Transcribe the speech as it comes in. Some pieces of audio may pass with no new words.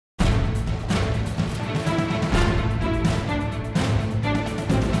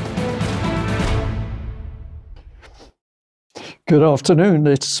Good afternoon.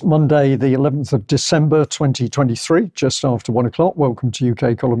 It's Monday, the 11th of December, 2023, just after 1 o'clock. Welcome to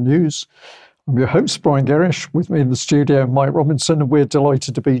UK Column News. I'm your host, Brian Gerrish. With me in the studio, Mike Robinson, and we're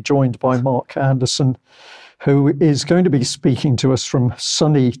delighted to be joined by Mark Anderson, who is going to be speaking to us from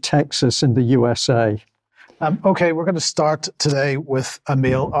sunny Texas in the USA. Okay, we're going to start today with a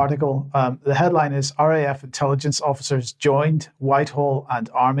Mail article. The headline is RAF intelligence officers joined Whitehall and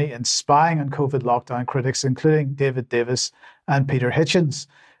Army in spying on COVID lockdown critics, including David Davis and Peter Hitchens.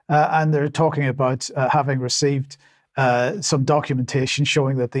 And they're talking about having received some documentation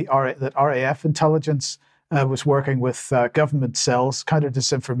showing that that RAF intelligence was working with government cells,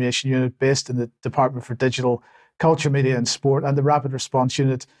 counter-disinformation unit based in the Department for Digital Culture, Media and Sport, and the Rapid Response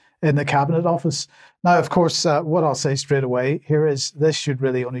Unit in the Cabinet Office. Now, of course, what I'll say straight away here is this should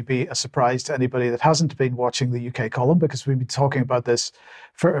really only be a surprise to anybody that hasn't been watching the UK column, because we've been talking about this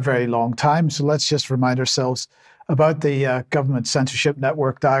for a very long time. So let's just remind ourselves about the government censorship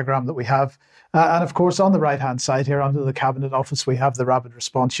network diagram that we have. And of course, on the right-hand side here under the Cabinet Office, we have the Rapid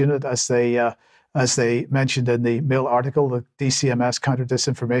Response Unit, as they mentioned in the Mail article, the DCMS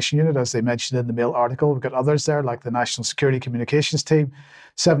Counter-Disinformation Unit, as they mentioned in the Mail article. We've got others there, like the National Security Communications Team,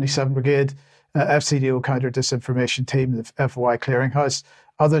 77 Brigade, FCDO Counter-Disinformation Team, the FOI Clearinghouse,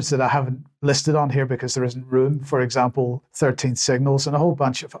 others that I haven't listed on here because there isn't room, for example, 13th Signals, and a whole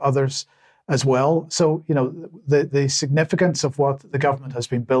bunch of others as well. So, you know, the significance of what the government has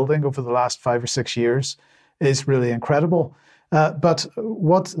been building over the last 5 or 6 years is really incredible. But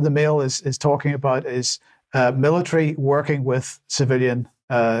what the Mail is talking about is military working with civilian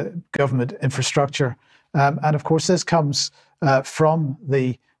government infrastructure. And of course, this comes from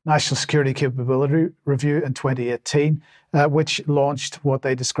the National Security Capability Review in 2018, which launched what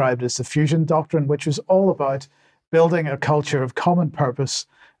they described as the Fusion Doctrine, which was all about building a culture of common purpose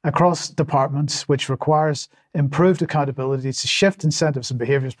across departments, which requires improved accountability to shift incentives and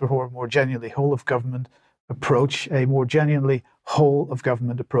behaviours before a more genuinely whole of government approach, a more genuinely whole of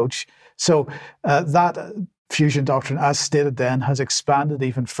government approach. So that Fusion Doctrine, as stated then, has expanded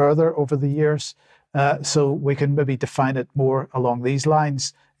even further over the years. So we can maybe define it more along these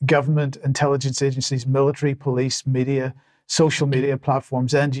lines: government, intelligence agencies, military, police, media, social media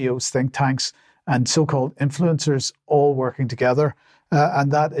platforms, NGOs, think tanks, and so-called influencers all working together.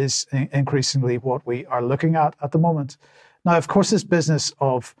 And that is increasingly what we are looking at the moment. Now, of course, this business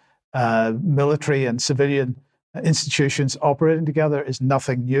of military and civilian institutions operating together is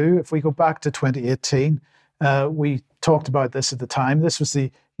nothing new. If we go back to 2018, we talked about this at the time. This was the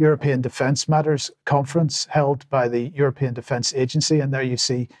European Defence Matters Conference held by the European Defence Agency. And there you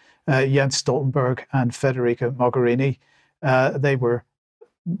see Jens Stoltenberg and Federica Mogherini. They were,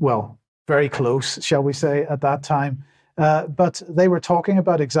 well, very close, shall we say, at that time. But they were talking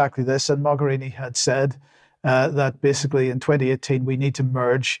about exactly this. And Mogherini had said that basically in 2018, we need to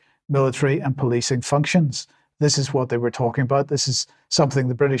merge military and policing functions. This is what they were talking about. This is something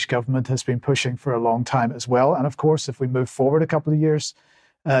the British government has been pushing for a long time as well. And of course, if we move forward a couple of years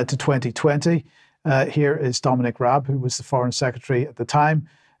to 2020, here is Dominic Raab, who was the Foreign Secretary at the time,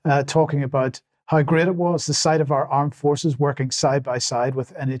 talking about how great it was. The sight of our armed forces working side by side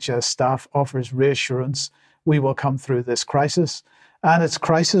with NHS staff offers reassurance we will come through this crisis. And it's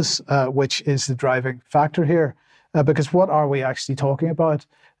crisis which is the driving factor here. Because what are we actually talking about?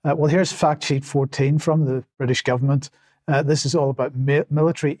 Well, here's fact sheet 14 from the British government. This is all about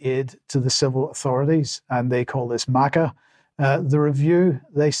military aid to the civil authorities, and they call this MACA. The review,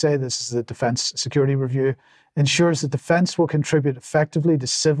 they say, this is the Defence Security Review, ensures that defence will contribute effectively to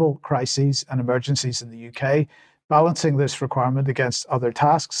civil crises and emergencies in the UK, balancing this requirement against other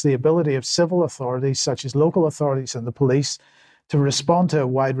tasks. The ability of civil authorities, such as local authorities and the police, to respond to a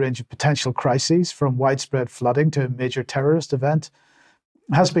wide range of potential crises, from widespread flooding to a major terrorist event,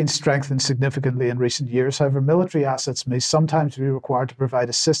 has been strengthened significantly in recent years. However, military assets may sometimes be required to provide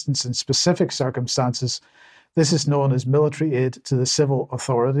assistance in specific circumstances. This is known as military aid to the civil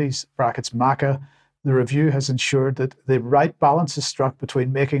authorities, brackets MACA. The review has ensured that the right balance is struck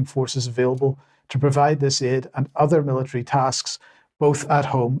between making forces available to provide this aid and other military tasks, both at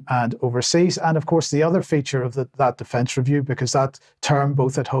home and overseas. And of course, the other feature of that defence review, because that term,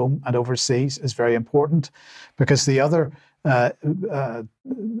 both at home and overseas, is very important, because the other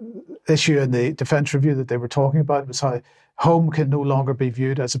issue in the defence review that they were talking about was how home can no longer be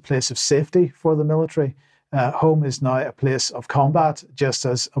viewed as a place of safety for the military. Home is now a place of combat, just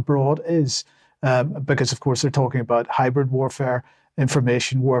as abroad is, because of course they're talking about hybrid warfare,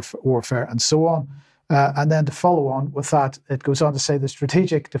 information warfare, and so on. And then to follow on with that, it goes on to say the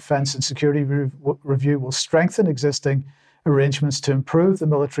Strategic Defence and Security Review will strengthen existing arrangements to improve the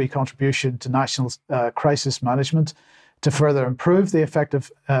military contribution to national crisis management, To further improve the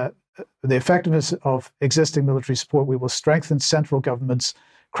effectiveness of existing military support, we will strengthen central government's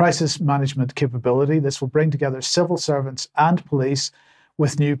crisis management capability. This will bring together civil servants and police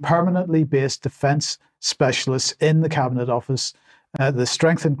with new permanently based defence specialists in the Cabinet Office. The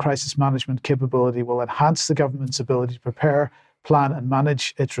strengthened crisis management capability will enhance the government's ability to prepare, plan and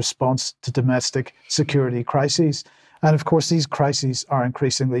manage its response to domestic security crises. And of course, these crises are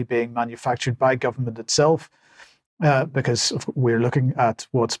increasingly being manufactured by government itself, because we're looking at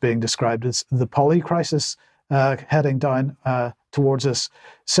what's being described as the poly crisis heading down towards us.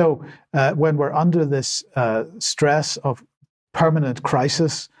 So when we're under this stress of permanent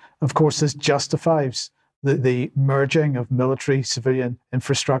crisis, of course, this justifies the merging of military civilian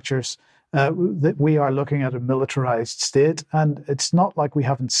infrastructures. That we are looking at a militarized state, and it's not like we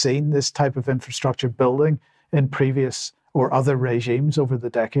haven't seen this type of infrastructure building in previous or other regimes over the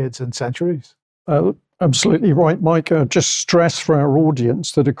decades and centuries. Absolutely right, Mike. Just stress for our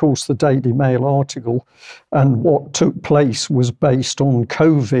audience that, of course, the Daily Mail article and what took place was based on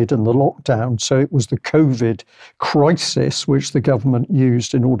COVID and the lockdown. So it was the COVID crisis which the government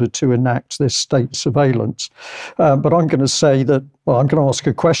used in order to enact this state surveillance. But I'm going to say that, well, I'm going to ask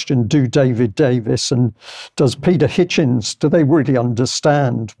a question. Do David Davis and does Peter Hitchens, do they really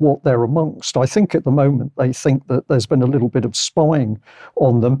understand what they're amongst? I think at the moment they think that there's been a little bit of spying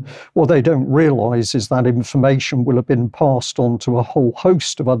on them. What they don't realise is that information will have been passed on to a whole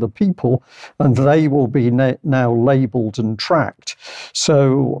host of other people, and they will be now labelled and tracked.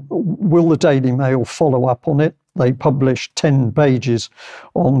 So will the Daily Mail follow up on it? They published 10 pages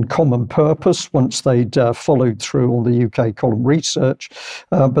on common purpose once they'd followed through on the UK column research.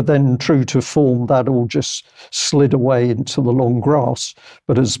 But then, true to form, that all just slid away into the long grass.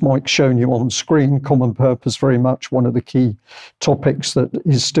 But as Mike's shown you on screen, common purpose very much one of the key topics that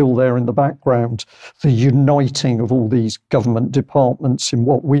is still there in the background, the uniting of all these government departments in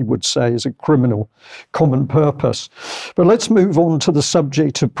what we would say is a criminal common purpose. But let's move on to the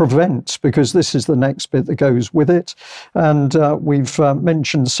subject of prevent, because this is the next bit that goes with it. And we've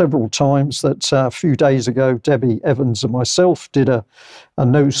mentioned several times that a few days ago, Debbie Evans and myself did a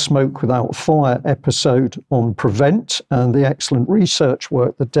No Smoke Without Fire episode on prevent and the excellent research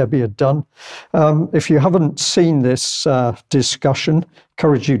work that Debbie had done. If you haven't seen this discussion,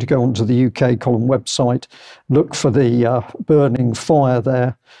 encourage you to go onto the UK column website, look for the burning fire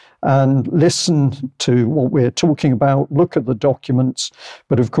there, and listen to what we're talking about, look at the documents.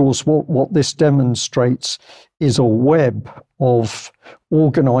 But of course, what this demonstrates is a web of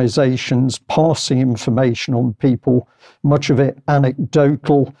organisations passing information on people, much of it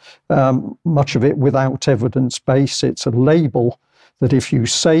anecdotal, much of it without evidence base. It's a label that if you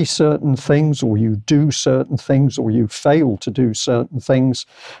say certain things or you do certain things or you fail to do certain things,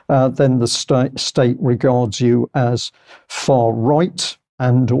 then the state regards you as far right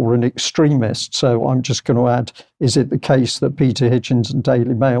and or an extremist. So I'm just going to add, is it the case that Peter Hitchens and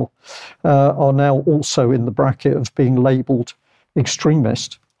Daily Mail are now also in the bracket of being labelled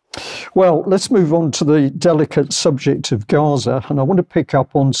extremist? Well, let's move on to the delicate subject of Gaza, and I want to pick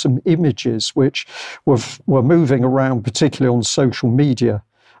up on some images which were moving around, particularly on social media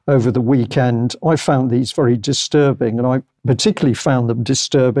over the weekend. I found these very disturbing, and I particularly found them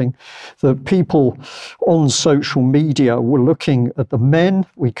disturbing that people on social media were looking at the men.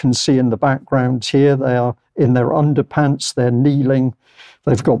 We can see in the background here, they are in their underpants, they're kneeling,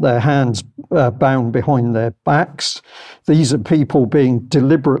 they've got their hands bound behind their backs. These are people being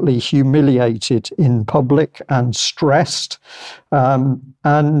deliberately humiliated in public and stressed.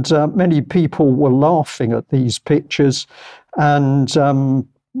 And many people were laughing at these pictures. And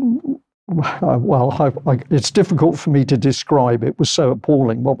it's difficult for me to describe. It was so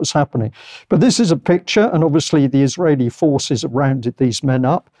appalling what was happening. But this is a picture, and obviously the Israeli forces have rounded these men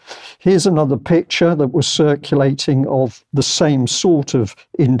up. Here's another picture that was circulating of the same sort of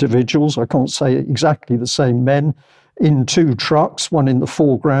individuals. I can't say exactly the same men, in two trucks, one in the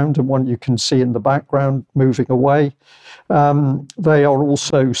foreground and one you can see in the background moving away. They are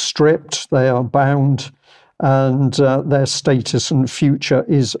also stripped, they are bound, and their status and future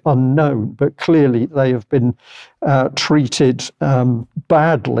is unknown. But clearly they have been treated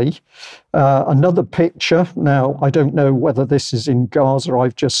badly. Another picture, now I don't know whether this is in Gaza,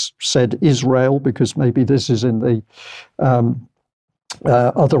 I've just said Israel because maybe this is in the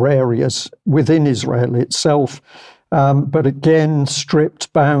other areas within Israel itself. But again,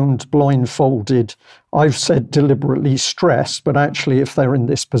 stripped, bound, blindfolded. I've said deliberately stressed, but actually if they're in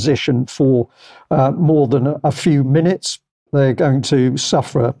this position for more than a few minutes, they're going to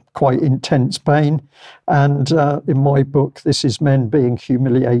suffer quite intense pain. And in my book, this is men being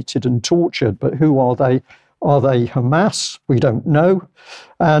humiliated and tortured. But who are they? Are they Hamas? We don't know.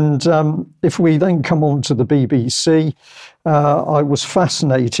 And if we then come on to the BBC, I was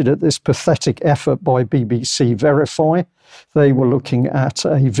fascinated at this pathetic effort by BBC Verify. They were looking at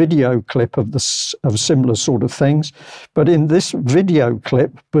a video clip of similar sort of things. But in this video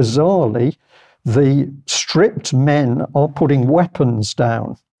clip, bizarrely, the stripped men are putting weapons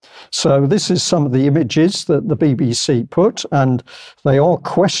down. So this is some of the images that the BBC put, and they are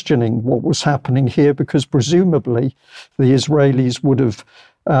questioning what was happening here because presumably the Israelis would have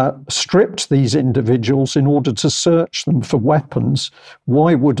stripped these individuals in order to search them for weapons.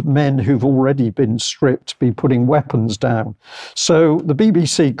 Why would men who've already been stripped be putting weapons down? So the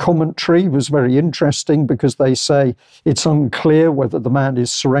BBC commentary was very interesting because they say it's unclear whether the man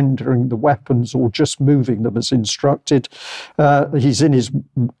is surrendering the weapons or just moving them as instructed. He's in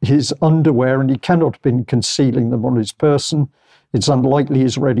his underwear and he cannot have been concealing them on his person. It's unlikely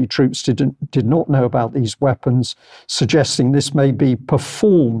Israeli troops did not know about these weapons, suggesting this may be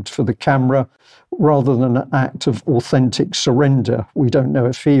performed for the camera rather than an act of authentic surrender. We don't know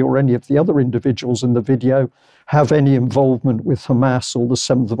if he or any of the other individuals in the video have any involvement with Hamas or the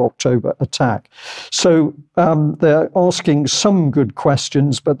 7th of October attack. So they're asking some good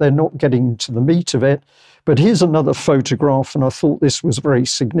questions, but they're not getting to the meat of it. But here's another photograph, and I thought this was very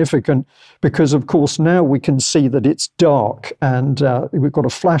significant because, of course, now we can see that it's dark and we've got a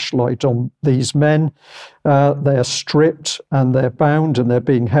flashlight on these men. They're stripped and they're bound and they're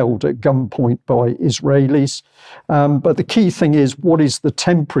being held at gunpoint by Israelis. But the key thing is, what is the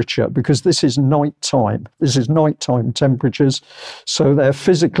temperature? Because this is nighttime. This is nighttime temperatures. So they're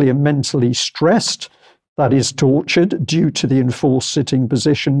physically and mentally stressed. That is tortured due to the enforced sitting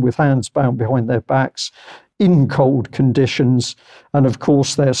position with hands bound behind their backs in cold conditions. And of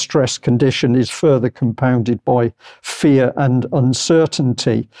course, their stress condition is further compounded by fear and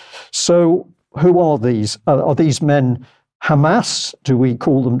uncertainty. So who are these? Are these men Hamas? Do we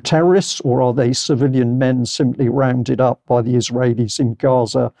call them terrorists, or are they civilian men simply rounded up by the Israelis in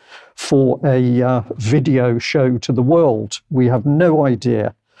Gaza for a video show to the world? We have no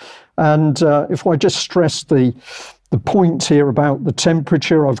idea. And if I just stress the point here about the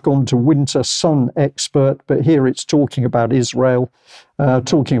temperature, I've gone to Winter Sun Expert, but here it's talking about Israel,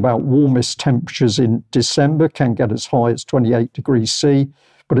 talking about warmest temperatures in December can get as high as 28 degrees C,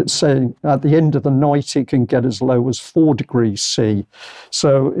 but it's saying at the end of the night it can get as low as 4 degrees C.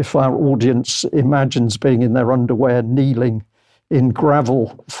 So if our audience imagines being in their underwear kneeling in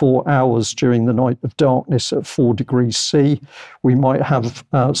gravel for hours during the night of darkness at 4 degrees C, we might have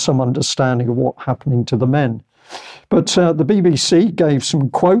some understanding of what's happening to the men. But the BBC gave some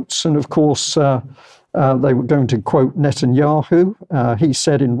quotes, and of course they were going to quote Netanyahu. He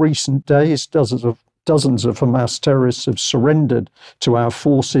said, in recent days, dozens of Hamas terrorists have surrendered to our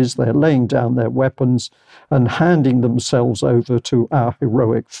forces. They're laying down their weapons and handing themselves over to our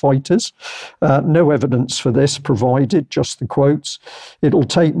heroic fighters. No evidence for this provided, just the quotes. It'll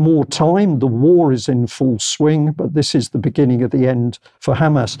take more time. The war is in full swing, but this is the beginning of the end for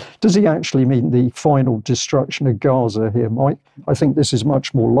Hamas. Does he actually mean the final destruction of Gaza here, Mike? I think this is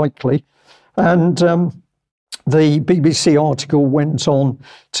much more likely. And the BBC article went on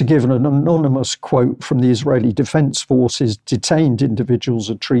to give an anonymous quote from the Israeli Defense Forces. Detained individuals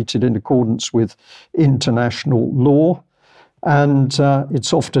are treated in accordance with international law, and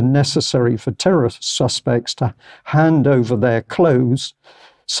it's often necessary for terrorist suspects to hand over their clothes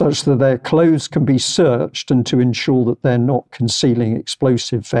such that their clothes can be searched and to ensure that they're not concealing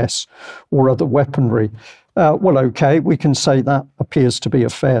explosive vests or other weaponry. Well, okay, we can say that appears to be a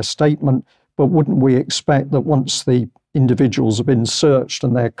fair statement. But wouldn't we expect that once the individuals have been searched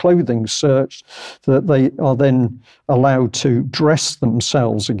and their clothing searched, that they are then allowed to dress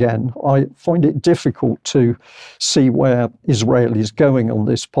themselves again? I find it difficult to see where Israel is going on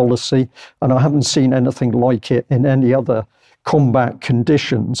this policy, and I haven't seen anything like it in any other combat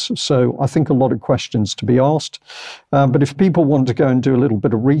conditions. So I think a lot of questions to be asked. But if people want to go and do a little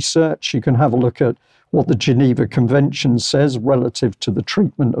bit of research, you can have a look at what the Geneva Convention says relative to the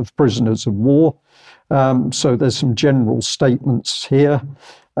treatment of prisoners of war. So there's some general statements here.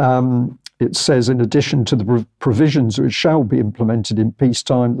 It says, in addition to the provisions which shall be implemented in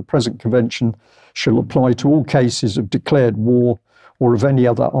peacetime, the present convention shall apply to all cases of declared war or of any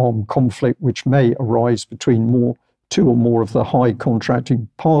other armed conflict which may arise between two or more of the high contracting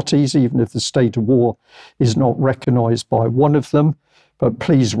parties, even if the state of war is not recognised by one of them. but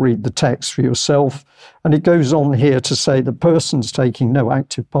please read the text for yourself. And it goes on here to say the persons taking no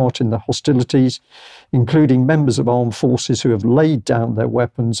active part in the hostilities, including members of armed forces who have laid down their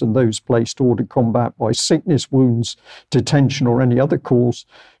weapons and those placed hors de combat by sickness, wounds, detention, or any other cause,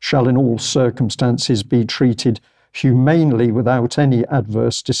 shall in all circumstances be treated humanely without any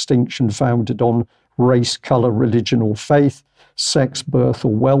adverse distinction founded on race, colour, religion, or faith, sex, birth,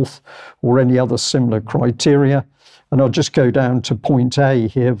 or wealth, or any other similar criteria. And I'll just go down to point A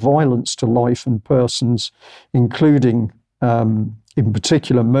here, violence to life and persons, including, in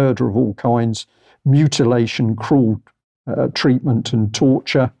particular, murder of all kinds, mutilation, cruel treatment and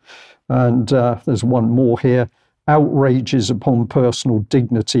torture. And there's one more here, outrages upon personal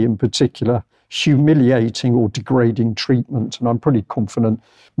dignity, in particular, humiliating or degrading treatment. And I'm pretty confident,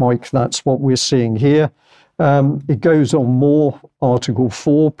 Mike, that's what we're seeing here. It goes on more, Article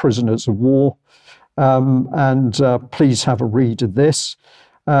 4, prisoners of war. Please have a read of this.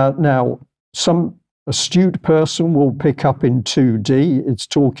 Now, some astute person will pick up in 2D. It's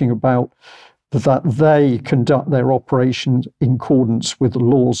talking about that they conduct their operations in accordance with the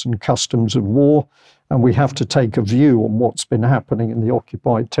laws and customs of war. And we have to take a view on what's been happening in the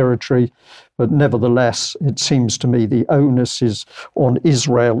occupied territory. But nevertheless, it seems to me the onus is on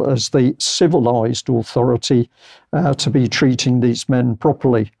Israel as the civilized authority to be treating these men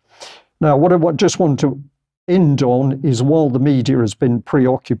properly. Now, what I just want to end on is while the media has been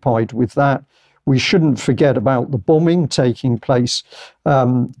preoccupied with that, we shouldn't forget about the bombing taking place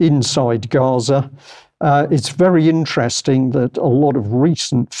inside Gaza. It's very interesting that a lot of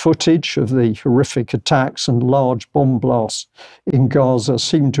recent footage of the horrific attacks and large bomb blasts in Gaza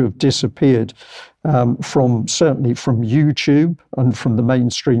seem to have disappeared certainly from YouTube and from the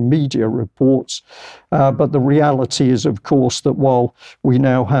mainstream media reports. But the reality is, of course, that while we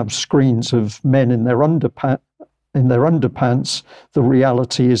now have screens of men in their underpants, the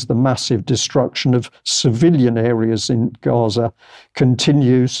reality is the massive destruction of civilian areas in Gaza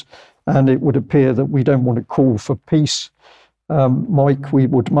continues. And it would appear that we don't want to call for peace. Mike, we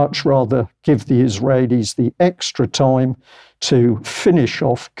would much rather give the Israelis the extra time to finish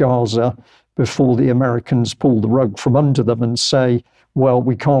off Gaza before the Americans pull the rug from under them and say, well,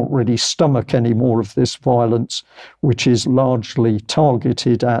 we can't really stomach any more of this violence, which is largely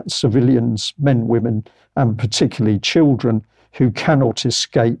targeted at civilians, men, women, and particularly children who cannot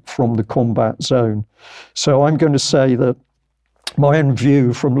escape from the combat zone. So I'm going to say that my own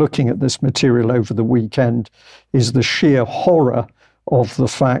view from looking at this material over the weekend is the sheer horror of the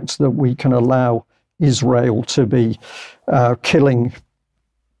fact that we can allow Israel to be killing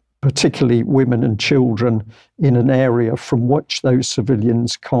particularly women and children in an area from which those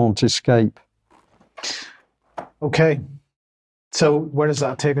civilians can't escape. Okay. So where does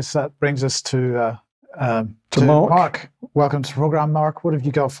that take us? That brings us to Mark. Welcome to the program, Mark. What have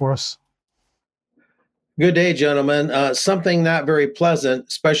you got for us? Good day, gentlemen. Something not very pleasant,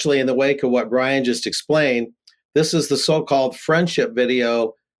 especially in the wake of what Brian just explained. This is the so-called friendship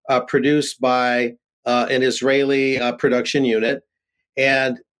video produced by an Israeli production unit.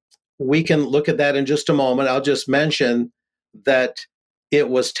 And we can look at that in just a moment. I'll just mention that it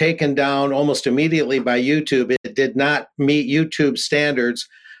was taken down almost immediately by YouTube. It did not meet YouTube standards.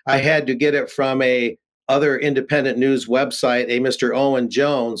 I had to get it from a other independent news website, a Mr. Owen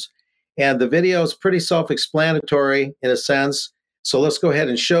Jones. And the video is pretty self-explanatory in a sense. So let's go ahead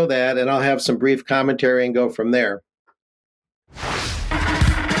and show that, and I'll have some brief commentary and go from there.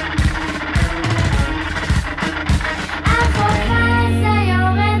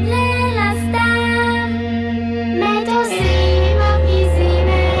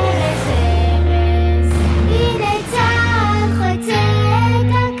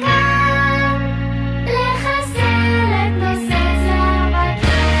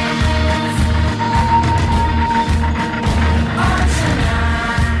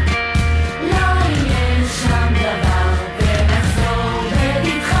 לא יהיה שם דבר ונחזור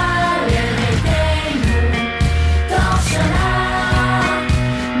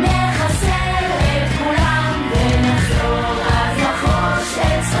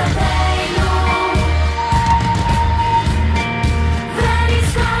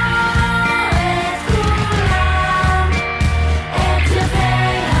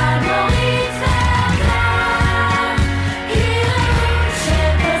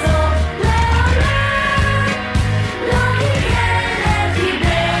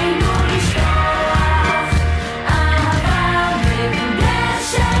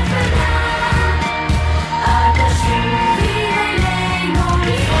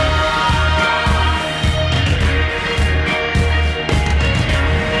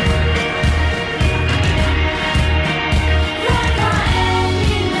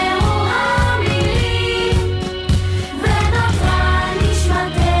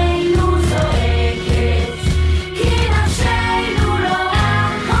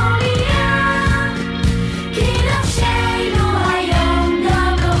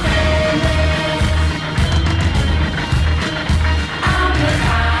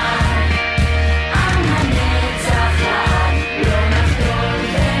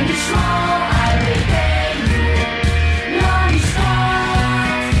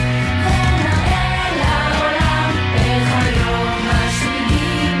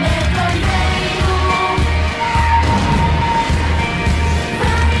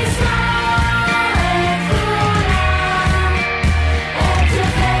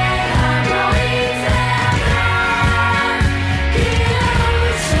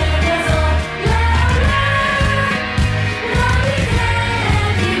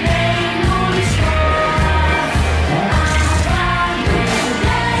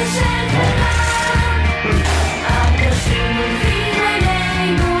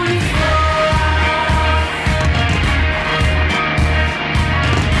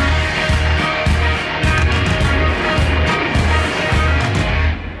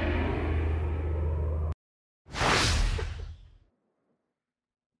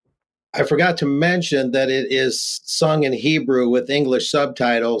I forgot to mention that it is sung in Hebrew with English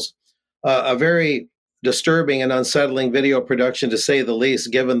subtitles, a very disturbing and unsettling video production, to say the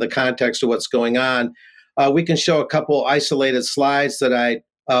least, given the context of what's going on. We can show a couple isolated slides that I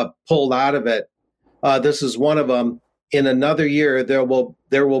pulled out of it. This is one of them. In another year, there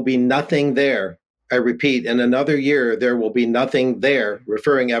will be nothing there. I repeat, in another year, there will be nothing there,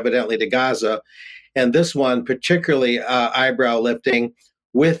 referring evidently to Gaza. And this one, particularly eyebrow lifting,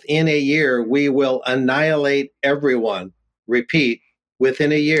 within a year, we will annihilate everyone. Repeat,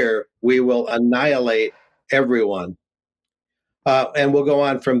 within a year, we will annihilate everyone. And we'll go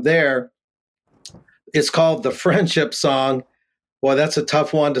on from there. It's called the Friendship Song. Well, that's a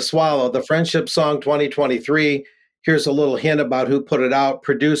tough one to swallow. The Friendship Song 2023. Here's a little hint about who put it out,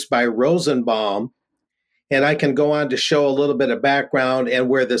 produced by Rosenbaum. And I can go on to show a little bit of background and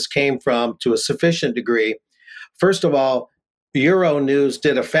where this came from to a sufficient degree. First of all, Euronews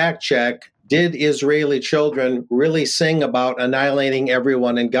did a fact check. Did Israeli children really sing about annihilating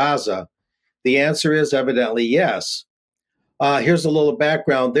everyone in Gaza? The answer is evidently yes. Here's a little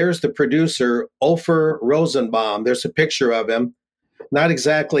background. There's the producer, Ofer Rosenbaum. There's a picture of him. Not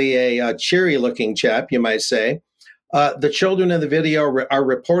exactly a cheery-looking chap, you might say. The children in the video are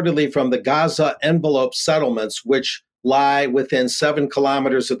reportedly from the Gaza envelope settlements, which lie within 7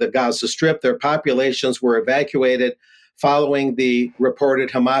 kilometers of the Gaza Strip. Their populations were evacuated following the reported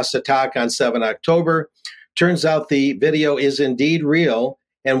Hamas attack on 7 October. Turns out the video is indeed real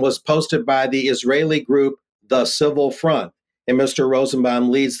and was posted by the Israeli group, The Civil Front. And Mr.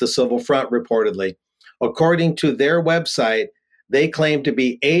 Rosenbaum leads the Civil Front, reportedly. According to their website, they claim to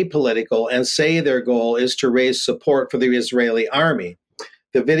be apolitical and say their goal is to raise support for the Israeli army.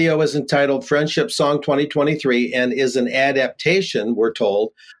 The video is entitled Friendship Song 2023 and is an adaptation, we're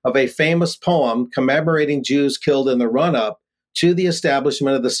told, of a famous poem commemorating Jews killed in the run-up to the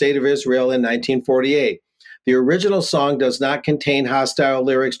establishment of the State of Israel in 1948. The original song does not contain hostile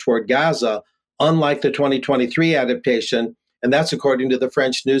lyrics toward Gaza, unlike the 2023 adaptation, and that's according to the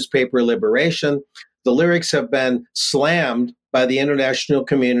French newspaper Liberation. The lyrics have been slammed by the international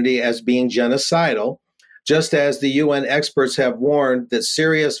community as being genocidal, just as the UN experts have warned that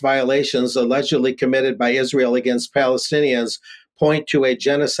serious violations allegedly committed by Israel against Palestinians point to a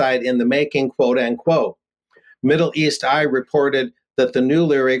genocide in the making, quote unquote. Middle East Eye reported that the new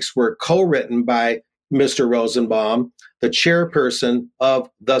lyrics were co-written by Mr. Rosenbaum, the chairperson of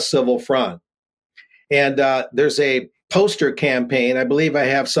the Civil Front. And there's a poster campaign. I believe I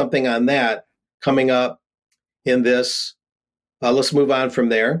have something on that coming up in this. Let's move on from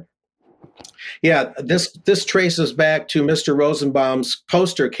there. Yeah, this traces back to Mr. Rosenbaum's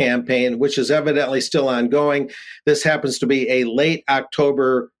poster campaign, which is evidently still ongoing. This happens to be a late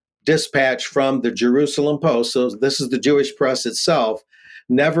October dispatch from the Jerusalem Post. So this is the Jewish press itself.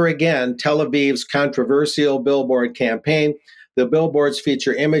 Never again, Tel Aviv's controversial billboard campaign. The billboards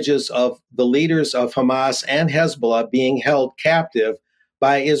feature images of the leaders of Hamas and Hezbollah being held captive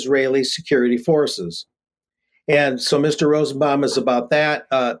by Israeli security forces. And so Mr. Rosenbaum is about that.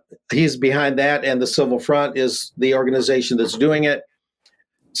 He's behind that, and the Civil Front is the organization that's doing it.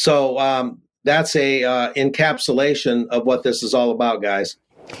 So that's a encapsulation of what this is all about, guys.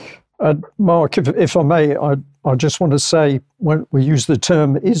 Mark, if I may, I just want to say, when we use the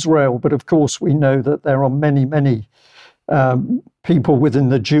term Israel, but of course we know that there are many, many people within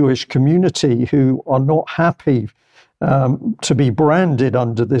the Jewish community who are not happy to be branded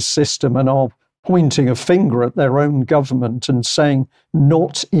under this system and are pointing a finger at their own government and saying,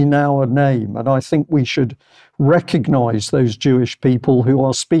 not in our name. And I think we should recognize those Jewish people who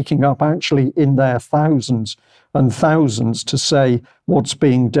are speaking up actually in their thousands and thousands to say what's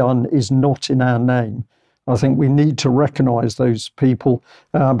being done is not in our name. I think we need to recognize those people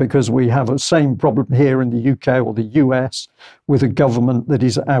because we have the same problem here in the UK or the US with a government that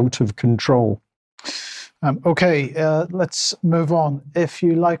is out of control. Okay, let's move on. If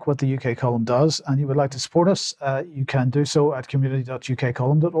you like what the UK Column does and you would like to support us, you can do so at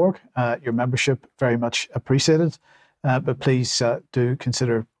community.ukcolumn.org. Your membership very much appreciated, but please do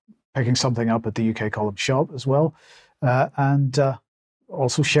consider picking something up at the UK Column shop as well. And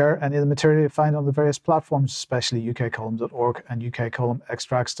also share any of the material you find on the various platforms, especially ukcolumn.org and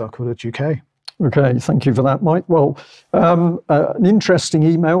ukcolumnextracts.co.uk. Okay, thank you for that, Mike. Well, an interesting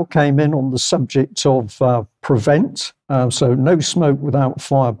email came in on the subject of Prevent. So No Smoke Without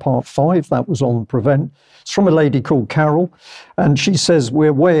Fire Part 5, that was on Prevent. It's from a lady called Carol, and she says,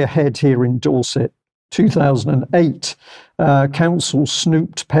 we're way ahead here in Dorset. 2008, Council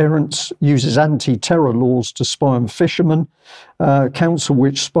snooped parents uses anti-terror laws to spy on fishermen. Council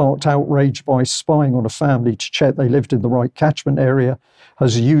which sparked outrage by spying on a family to check they lived in the right catchment area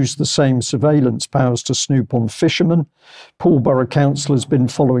has used the same surveillance powers to snoop on fishermen. Poole Borough Council has been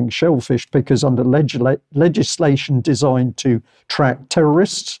following shellfish pickers under legislation designed to track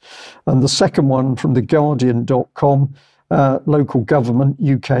terrorists. And the second one from theguardian.com, local government,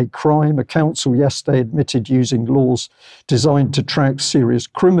 UK crime. A council yesterday admitted using laws designed to track serious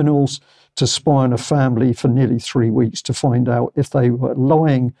criminals to spy on a family for nearly 3 weeks to find out if they were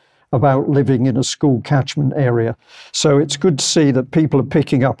lying about living in a school catchment area. So it's good to see that people are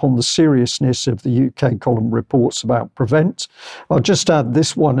picking up on the seriousness of the UK column reports about Prevent. I'll just add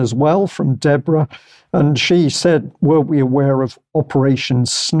this one as well from Deborah. And she said, were we aware of Operation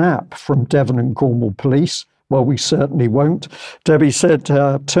Snap from Devon and Cornwall Police? Well, we certainly won't. Debbie said,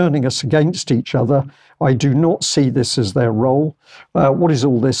 turning us against each other. I do not see this as their role. What is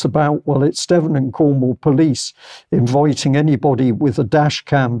all this about? Well, it's Devon and Cornwall Police inviting anybody with a dash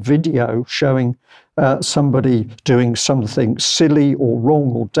cam video showing somebody doing something silly or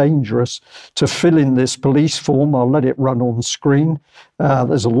wrong or dangerous to fill in this police form. I'll let it run on screen.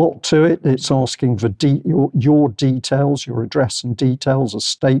 There's a lot to it. It's asking for your details, your address and details, a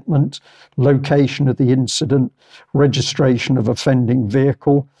statement, location of the incident, registration of offending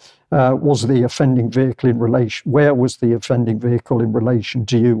vehicle. Was the offending vehicle in relation? Where was the offending vehicle in relation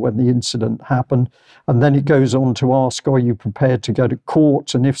to you when the incident happened? And then it goes on to ask, are you prepared to go to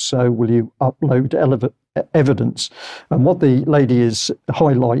court? And if so, will you upload evidence? And what the lady is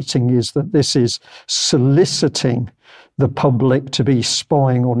highlighting is that this is soliciting the public to be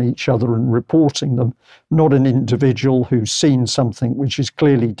spying on each other and reporting them, not an individual who's seen something which is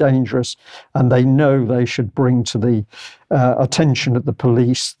clearly dangerous and they know they should bring to the attention of the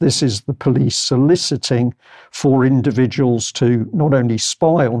police. This is the police soliciting for individuals to not only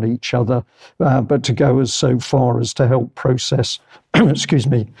spy on each other, but to go as so far as to help process,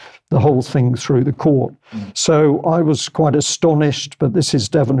 the whole thing through the court. So I was quite astonished, but this is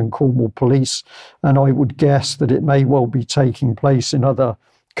Devon and Cornwall Police, and I would guess that it may well be taking place in other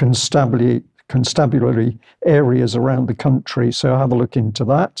constabulary areas around the country. So have a look into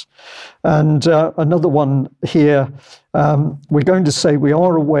that. And another one here, we're going to say we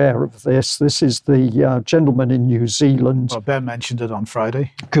are aware of this. This is the gentleman in New Zealand. Well, Ben mentioned it on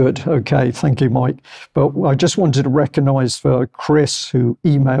Friday. Good. Okay. Thank you, Mike. But I just wanted to recognise for Chris, who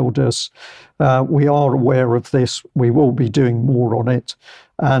emailed us, we are aware of this. We will be doing more on it.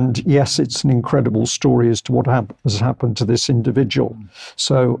 And yes, it's an incredible story as to what has happened to this individual.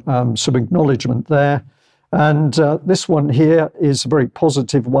 So some acknowledgement there. And this one here is a very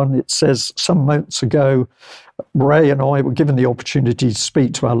positive one. It says, some months ago, Ray and I were given the opportunity to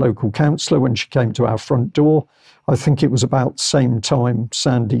speak to our local councillor when she came to our front door. I think it was about the same time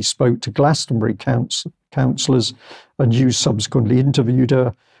Sandy spoke to Glastonbury councillors, and you subsequently interviewed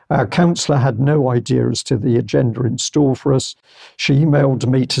her. Our councillor had no idea as to the agenda in store for us. She emailed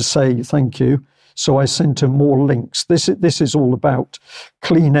me to say thank you, so I sent her more links. This is all about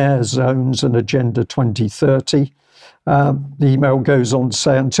clean air zones and Agenda 2030. The email goes on to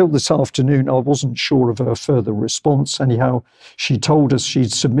say, until this afternoon, I wasn't sure of her further response. Anyhow, she told us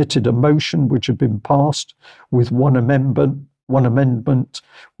she'd submitted a motion which had been passed with one amendment,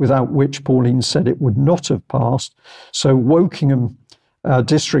 without which Pauline said it would not have passed. So Wokingham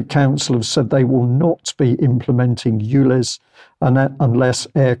District Council have said they will not be implementing ULEZ unless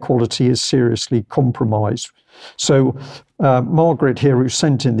air quality is seriously compromised. So Margaret here, who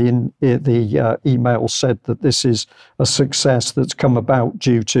sent in the email, said that this is a success that's come about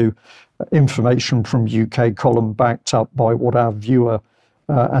due to information from UK column backed up by what our viewer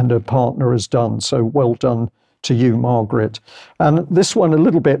and her partner has done. So well done to you, Margaret. And this one a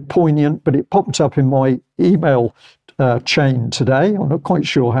little bit poignant, but it popped up in my email chain today. I'm not quite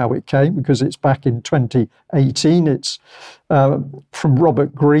sure how it came because it's back in 2018. It's from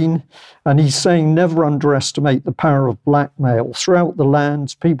Robert Green, and he's saying, never underestimate the power of blackmail. Throughout the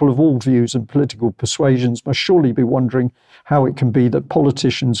land, people of all views and political persuasions must surely be wondering how it can be that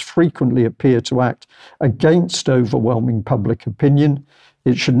politicians frequently appear to act against overwhelming public opinion.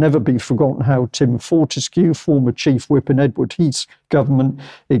 It should never be forgotten how Tim Fortescue, former Chief Whip in Edward Heath's government,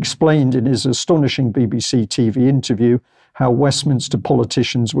 explained in his astonishing BBC TV interview how Westminster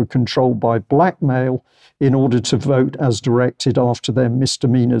politicians were controlled by blackmail in order to vote as directed after their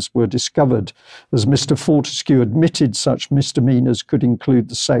misdemeanours were discovered. As Mr. Fortescue admitted, such misdemeanours could include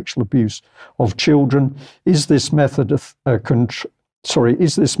the sexual abuse of children. Is this method of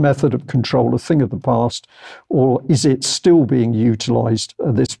control a thing of the past, or is it still being utilised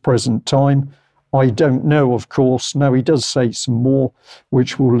at this present time? I don't know, of course. Now, he does say some more,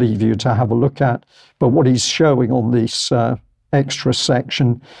 which we'll leave you to have a look at. But what he's showing on this extra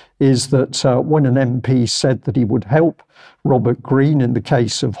section is that when an MP said that he would help Robert Green in the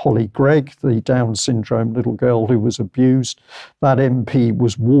case of Holly Gregg, the Down syndrome little girl who was abused, that MP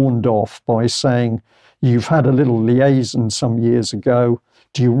was warned off by saying, "You've had a little liaison some years ago.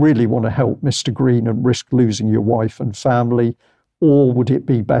 Do you really want to help Mr. Green and risk losing your wife and family? Or would it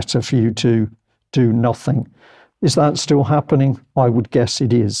be better for you to do nothing?" Is that still happening? I would guess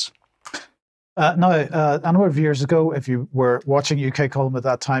it is. A number of years ago, if you were watching UK Column at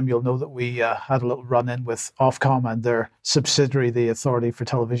that time, you'll know that we had a little run-in with Ofcom and their subsidiary, the Authority for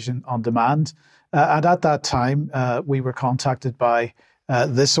Television on Demand. And at that time, we were contacted by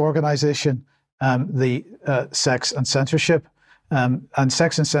this organisation, the Sex and Censorship. And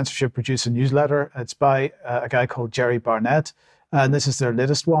Sex and Censorship produce a newsletter. It's by a guy called Jerry Barnett. And this is their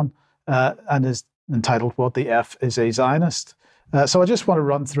latest one and is entitled, "What the F is a Zionist?" So I just want to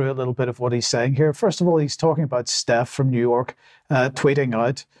run through a little bit of what he's saying here. First of all, he's talking about Steph from New York tweeting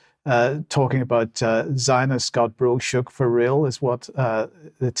out, talking about Zionists got bro shook for real is what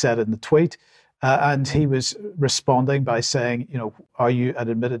it said in the tweet. And he was responding by saying, are you an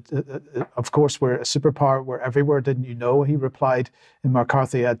admitted, of course, we're a superpower, we're everywhere, didn't you know? He replied in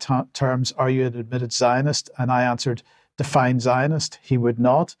McCarthy-ed terms, "Are you an admitted Zionist?" And I answered, "Define Zionist." He would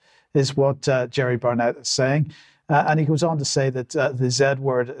not, is what Jerry Barnett is saying. And he goes on to say that the Z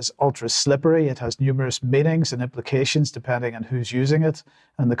word is ultra slippery. It has numerous meanings and implications depending on who's using it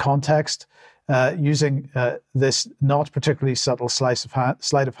and the context. Using this not particularly subtle sleight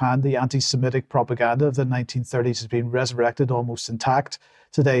of hand, the anti-Semitic propaganda of the 1930s has been resurrected almost intact.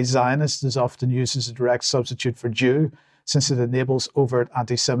 Today, Zionist is often used as a direct substitute for Jew, since it enables overt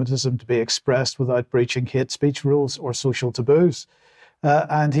anti-Semitism to be expressed without breaching hate speech rules or social taboos.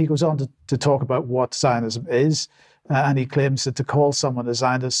 And he goes on to talk about what Zionism is. And he claims that to call someone a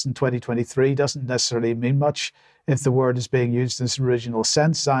Zionist in 2023 doesn't necessarily mean much if the word is being used in its original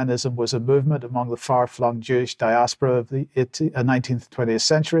sense. Zionism was a movement among the far-flung Jewish diaspora of the 19th and 20th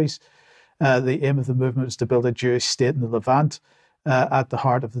centuries. The aim of the movement was to build a Jewish state in the Levant, at the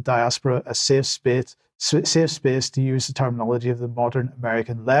heart of the diaspora, a safe space to use the terminology of the modern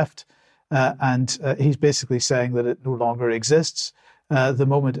American left. And he's basically saying that it no longer exists. The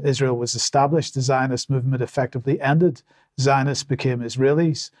moment Israel was established, the Zionist movement effectively ended. Zionists became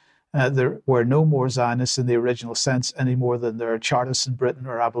Israelis. There were no more Zionists in the original sense any more than there are Chartists in Britain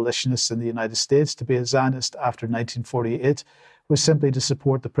or abolitionists in the United States. To be a Zionist after 1948 was simply to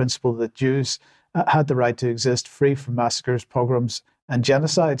support the principle that Jews had the right to exist free from massacres, pogroms, and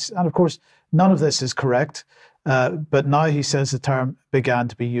genocides. And of course, none of this is correct. But now he says the term began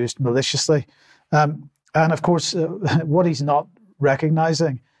to be used maliciously. And of course, what he's not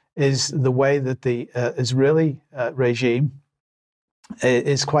recognizing is the way that the Israeli regime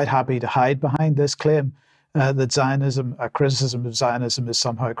is quite happy to hide behind this claim that Zionism, a criticism of Zionism, is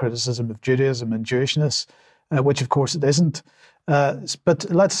somehow a criticism of Judaism and Jewishness, which of course it isn't. But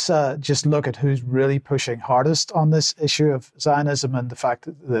let's just look at who's really pushing hardest on this issue of Zionism and the fact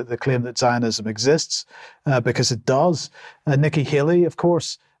that the claim that Zionism exists, because it does. Nikki Haley, of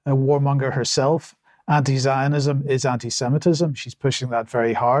course, a warmonger herself. Anti-Zionism is anti-Semitism. She's pushing that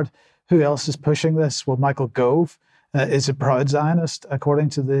very hard. Who else is pushing this? Well, Michael Gove is a proud Zionist, according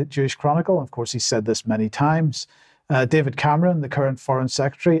to the Jewish Chronicle. Of course, he said this many times. David Cameron, the current Foreign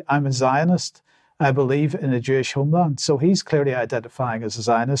Secretary, "I'm a Zionist. I believe in a Jewish homeland." So he's clearly identifying as a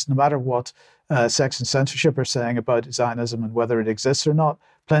Zionist, no matter what Sex and Censorship are saying about Zionism and whether it exists or not.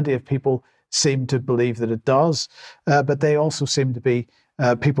 Plenty of people seem to believe that it does, but they also seem to be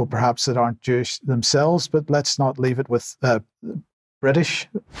people perhaps that aren't Jewish themselves. But let's not leave it with British.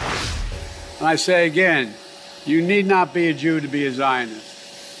 And I say again, you need not be a Jew to be a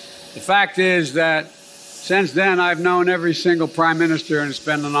Zionist. The fact is that since then, I've known every single prime minister, and it's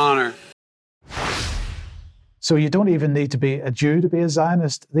been an honor. So you don't even need to be a Jew to be a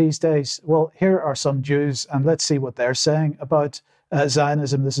Zionist these days. Well, here are some Jews, and let's see what they're saying about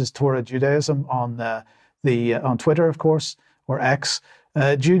Zionism. This is Torah Judaism on Twitter, of course, or X.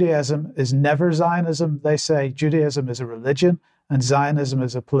 Judaism is never Zionism, they say. Judaism is a religion, and Zionism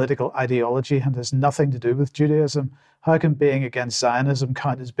is a political ideology and has nothing to do with Judaism. How can being against Zionism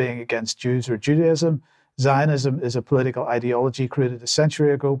count as being against Jews or Judaism? Zionism is a political ideology created a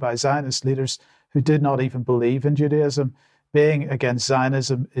century ago by Zionist leaders who did not even believe in Judaism. Being against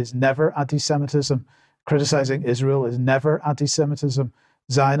Zionism is never anti-Semitism. Criticizing Israel is never anti-Semitism.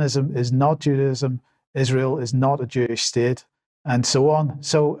 Zionism is not Judaism. Israel is not a Jewish state, and so on.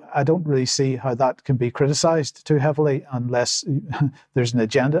 So I don't really see how that can be criticized too heavily unless there's an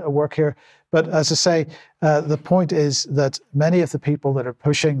agenda at work here. But as I say, the point is that many of the people that are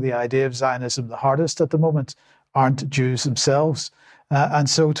pushing the idea of Zionism the hardest at the moment aren't Jews themselves. And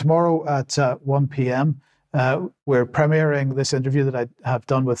so tomorrow at 1 p.m., we're premiering this interview that I have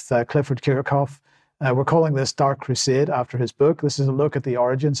done with Clifford Kirchhoff. We're calling this Dark Crusade after his book. This is a look at the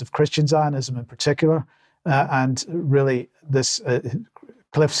origins of Christian Zionism in particular. And really, this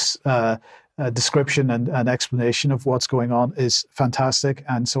Cliff's description and explanation of what's going on is fantastic.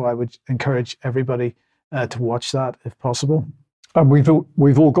 And so I would encourage everybody to watch that if possible. And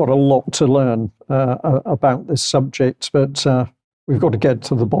we've all got a lot to learn about this subject, but we've got to get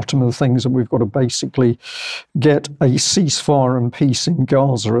to the bottom of things, and we've got to basically get a ceasefire and peace in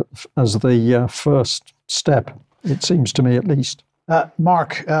Gaza as the first step, it seems to me at least.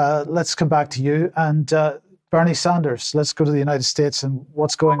 Mark, let's come back to you. And Bernie Sanders, let's go to the United States and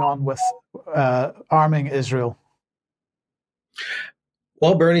what's going on with arming Israel.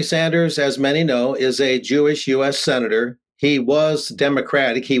 Well, Bernie Sanders, as many know, is a Jewish U.S. senator. He was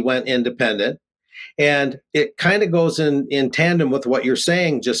Democratic. He went independent. And it kind of goes in tandem with what you're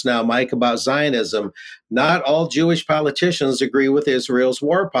saying just now, Mike, about Zionism. Not all Jewish politicians agree with Israel's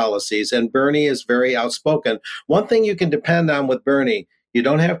war policies, and Bernie is very outspoken. One thing you can depend on with Bernie, you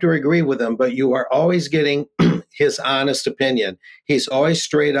don't have to agree with him, but you are always getting his honest opinion. He's always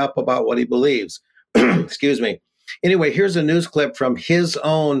straight up about what he believes. Excuse me. Anyway, here's a news clip from his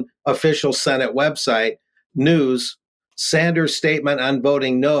own official Senate website, News. Sanders' statement on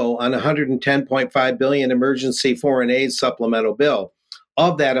voting no on $110.5 billion emergency foreign aid supplemental bill.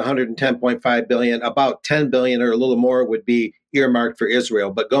 Of that $110.5 billion, about $10 billion or a little more would be earmarked for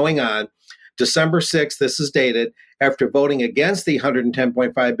Israel. But going on, December 6th, this is dated, after voting against the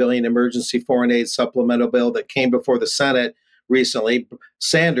 $110.5 billion emergency foreign aid supplemental bill that came before the Senate recently,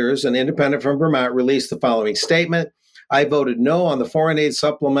 Sanders, an independent from Vermont, released the following statement. I voted no on the foreign aid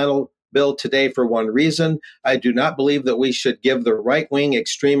supplemental bill today for one reason. I do not believe that we should give the right-wing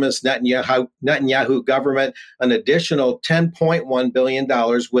extremist Netanyahu government an additional $10.1 billion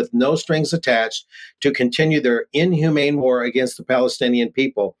with no strings attached to continue their inhumane war against the Palestinian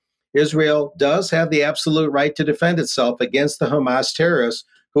people. Israel does have the absolute right to defend itself against the Hamas terrorists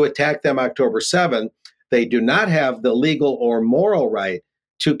who attacked them October 7. They do not have the legal or moral right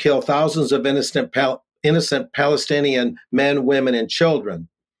to kill thousands of innocent Palestinian men, women, and children.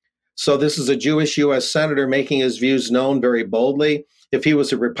 So this is a Jewish U.S. senator making his views known very boldly. If he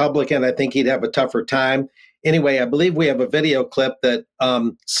was a Republican, I think he'd have a tougher time. Anyway, I believe we have a video clip that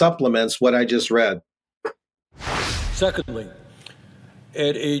supplements what I just read. Secondly,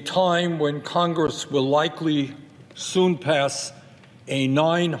 at a time when Congress will likely soon pass a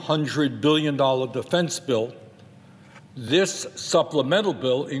 $900 billion defense bill, this supplemental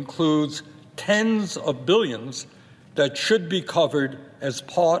bill includes tens of billions that should be covered as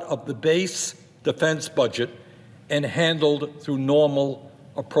part of the base defense budget and handled through normal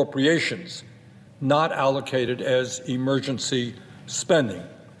appropriations, not allocated as emergency spending.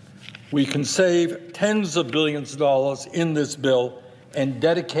 We can save tens of billions of dollars in this bill and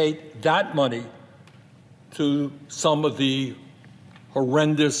dedicate that money to some of the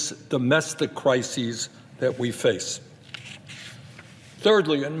horrendous domestic crises that we face.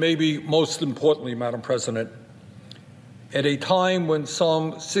 Thirdly, and maybe most importantly, Madam President, at a time when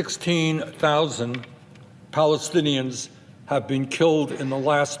some 16,000 Palestinians have been killed in the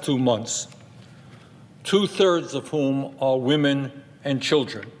last 2 months, 2/3 of whom are women and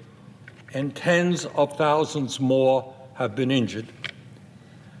children, and tens of thousands more have been injured.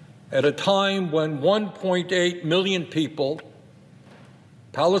 At a time when 1.8 million people,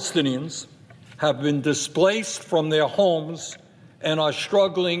 Palestinians, have been displaced from their homes and are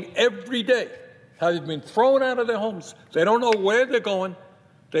struggling every day, have been thrown out of their homes. They don't know where they're going.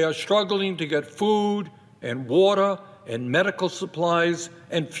 They are struggling to get food and water and medical supplies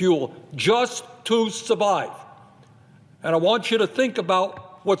and fuel just to survive. And I want you to think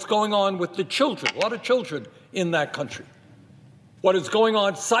about what's going on with the children, a lot of children in that country. What is going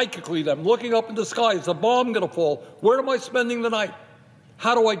on psychically, them looking up in the sky, is a bomb going to fall? Where am I spending the night?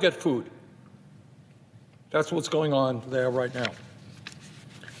 How do I get food? That's what's going on there right now.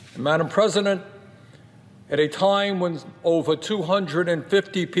 And Madam President, at a time when over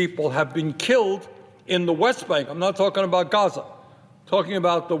 250 people have been killed in the West Bank, I'm not talking about Gaza, I'm talking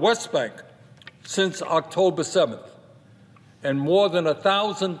about the West Bank, since October 7th, and more than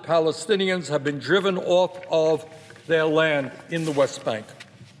 1,000 Palestinians have been driven off of their land in the West Bank.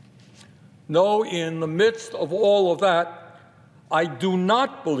 No, in the midst of all of that, I do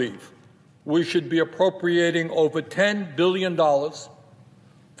not believe we should be appropriating over $10 billion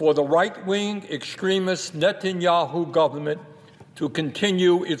for the right-wing extremist Netanyahu government to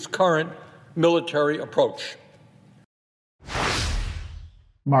continue its current military approach.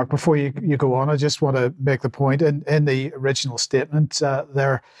 Mark, before you go on, I just want to make the point in the original statement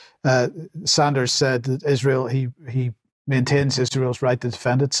Sanders said that Israel, he maintains Israel's right to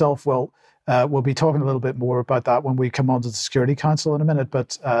defend itself. Well, we'll be talking a little bit more about that when we come on to the Security Council in a minute.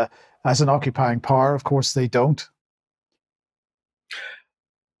 But as an occupying power, of course, they don't.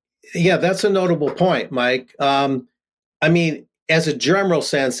 Yeah, that's a notable point, Mike. I mean, as a general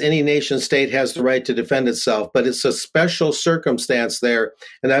sense, any nation state has the right to defend itself, but it's a special circumstance there.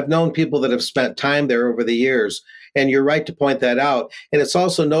 And I've known people that have spent time there over the years. And you're right to point that out. And it's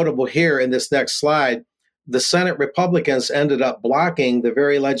also notable here in this next slide, the Senate Republicans ended up blocking the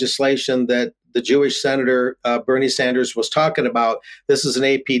very legislation that the Jewish Senator Bernie Sanders was talking about. This is an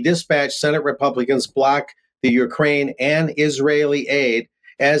AP dispatch. Senate Republicans block the Ukraine and Israeli aid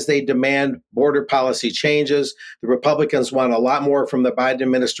as they demand border policy changes. The Republicans want a lot more from the Biden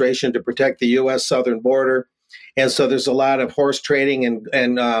administration to protect the U.S. southern border. And so there's a lot of horse trading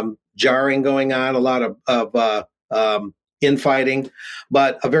and jarring going on, a lot of infighting,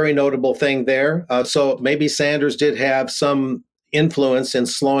 but a very notable thing there. So maybe Sanders did have some influence in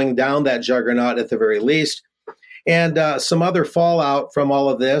slowing down that juggernaut at the very least. And some other fallout from all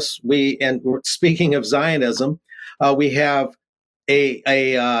of this, speaking of Zionism, we have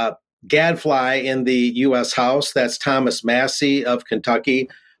a gadfly in the U.S. House. That's Thomas Massie of Kentucky,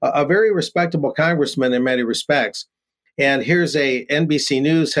 a very respectable congressman in many respects. And here's a NBC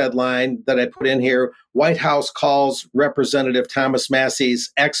News headline that I put in here. White House calls Representative Thomas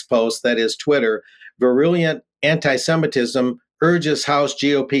Massie's X post, that is Twitter, virulent anti-Semitism, urges House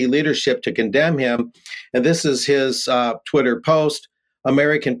GOP leadership to condemn him. And this is his Twitter post,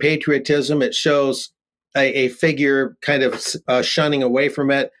 American patriotism. It shows a figure kind of shunning away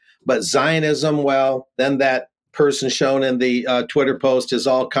from it. But Zionism, well, then that person shown in the Twitter post is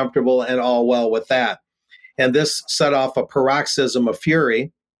all comfortable and all well with that. And this set off a paroxysm of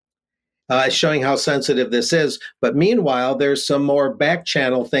fury, showing how sensitive this is. But meanwhile, there's some more back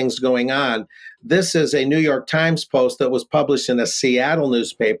channel things going on. This is a New York Times post that was published in a Seattle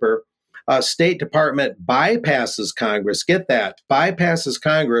newspaper. State Department bypasses Congress. Get that, bypasses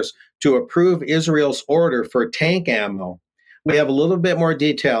Congress to approve Israel's order for tank ammo. We have a little bit more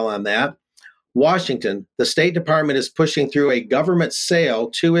detail on that. Washington, the State Department is pushing through a government sale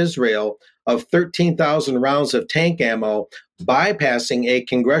to Israel of 13,000 rounds of tank ammo, bypassing a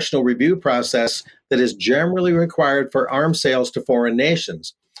congressional review process that is generally required for arms sales to foreign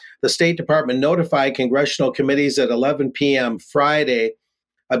nations. The State Department notified congressional committees at 11 p.m. Friday.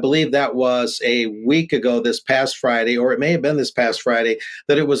 I believe that was a week ago this past Friday, or it may have been this past Friday,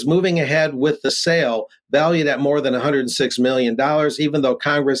 that it was moving ahead with the sale valued at more than $106 million, even though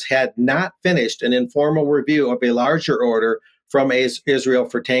Congress had not finished an informal review of a larger order from Israel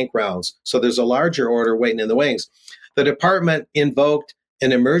for tank rounds. So there's a larger order waiting in the wings. The department invoked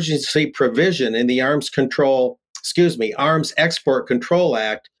an emergency provision in the Arms Export Control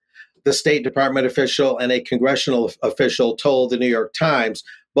Act, the State Department official and a congressional official told the New York Times,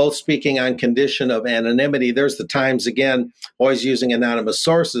 both speaking on condition of anonymity. There's the Times again, always using anonymous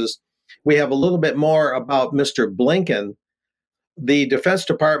sources. We have a little bit more about Mr. Blinken. The Defense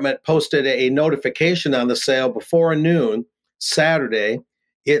Department posted a notification on the sale before noon Saturday.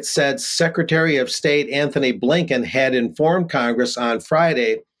 It said Secretary of State Anthony Blinken had informed Congress on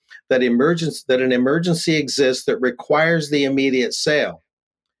Friday that an emergency exists that requires the immediate sale.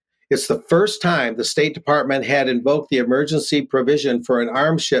 It's the first time the State Department had invoked the emergency provision for an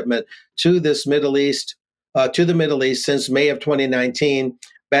arms shipment to the Middle East since May of 2019,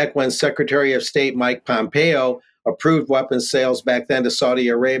 back when Secretary of State Mike Pompeo approved weapons sales back then to Saudi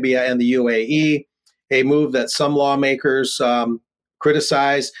Arabia and the UAE, a move that some lawmakers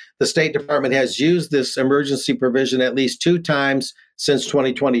criticized. The State Department has used this emergency provision at least 2 times since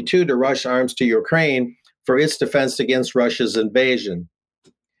 2022 to rush arms to Ukraine for its defense against Russia's invasion.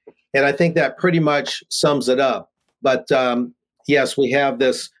 And I think that pretty much sums it up. But yes, we have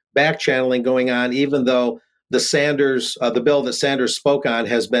this back channeling going on, even though the bill that Sanders spoke on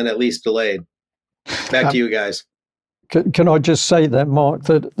has been at least delayed. Back to you guys. Can I just say that, Mark,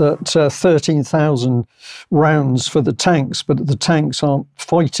 that 13,000 rounds for the tanks, but the tanks aren't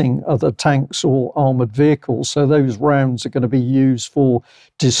fighting other tanks or armoured vehicles, so those rounds are going to be used for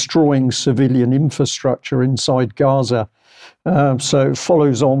destroying civilian infrastructure inside Gaza. So it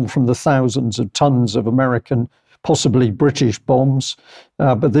follows on from the thousands of tons of American, possibly British bombs,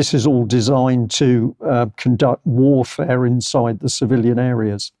 but this is all designed to conduct warfare inside the civilian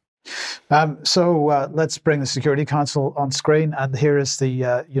areas. Let's bring the Security Council on screen. And here is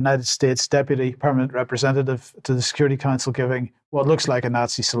the United States Deputy Permanent Representative to the Security Council giving what looks like a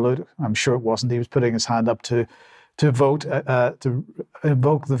Nazi salute. I'm sure it wasn't. He was putting his hand up to vote, to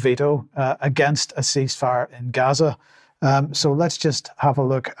invoke the veto against a ceasefire in Gaza. So let's just have a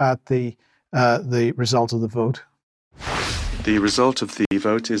look at the result of the vote. The result of the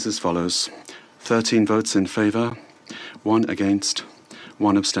vote is as follows. 13 votes in favour, 1 against,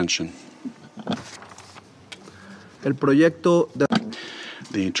 1 abstention. The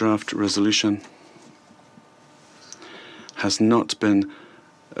draft resolution has not been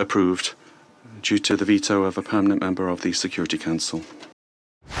approved due to the veto of a permanent member of the Security Council.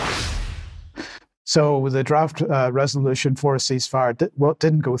 So the draft resolution for a ceasefire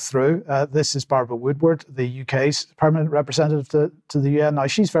didn't go through. This is Barbara Woodward, the UK's permanent representative to the UN. Now,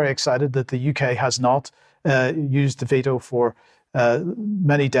 she's very excited that the UK has not used the veto for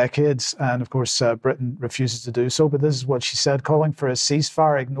many decades. And of course, Britain refuses to do so. But this is what she said: calling for a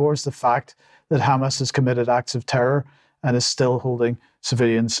ceasefire ignores the fact that Hamas has committed acts of terror and is still holding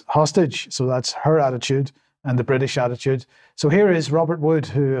civilians hostage. So that's her attitude and the British attitude. So here is Robert Wood,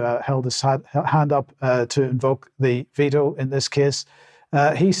 who held his hand up to invoke the veto in this case.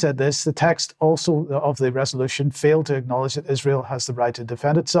 He said this: the text also of the resolution failed to acknowledge that Israel has the right to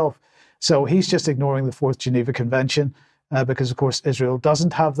defend itself. So he's just ignoring the Fourth Geneva Convention because, of course, Israel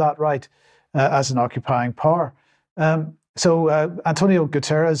doesn't have that right as an occupying power. Antonio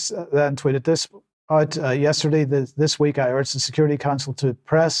Guterres then tweeted this out yesterday. This week, I urged the Security Council to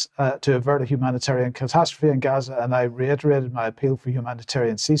press to avert a humanitarian catastrophe in Gaza, and I reiterated my appeal for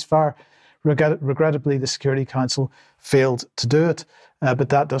humanitarian ceasefire. Regrettably, the Security Council failed to do it, but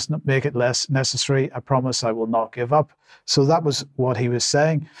that doesn't make it less necessary. I promise I will not give up. So that was what he was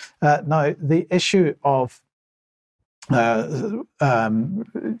saying. Now, the issue of UN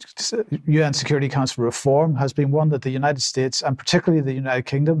Security Council reform has been one that the United States and particularly the United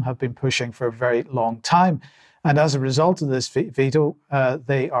Kingdom have been pushing for a very long time. And as a result of this veto,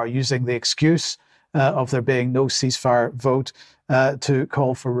 they are using the excuse of there being no ceasefire vote to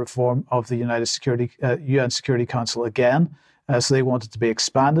call for reform of the UN Security Council again. So they want it to be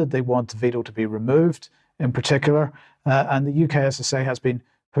expanded. They want the veto to be removed in particular. And the UK, as I say, has been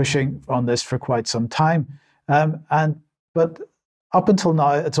pushing on this for quite some time. But up until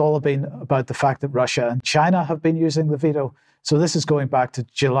now, it's all been about the fact that Russia and China have been using the veto. So this is going back to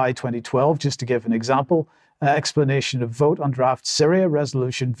July 2012, just to give an example. Explanation of vote on draft Syria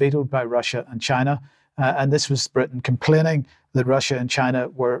resolution vetoed by Russia and China. And this was Britain complaining that Russia and China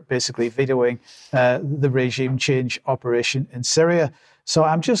were basically vetoing the regime change operation in Syria. So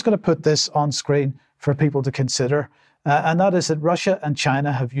I'm just going to put this on screen for people to consider. And that is that Russia and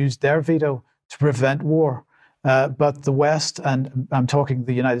China have used their veto to prevent war. But the West, and I'm talking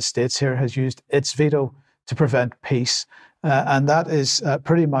the United States here, has used its veto to prevent peace. And that is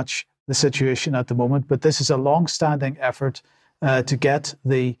pretty much the situation at the moment. But this is a long-standing effort to get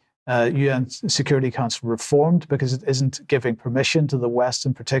the UN Security Council reformed because it isn't giving permission to the West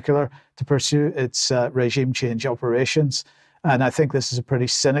in particular to pursue its regime change operations. And I think this is a pretty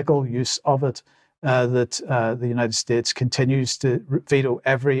cynical use of it. That the United States continues to veto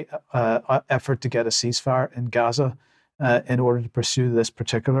every effort to get a ceasefire in Gaza in order to pursue this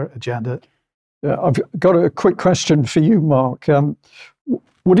particular agenda. I've got a quick question for you, Mark.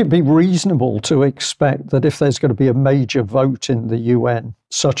 Would it be reasonable to expect that if there's going to be a major vote in the UN,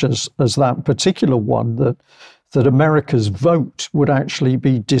 such as that particular one, that America's vote would actually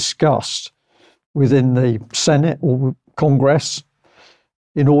be discussed within the Senate or Congress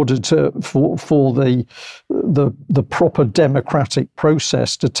in order for the proper democratic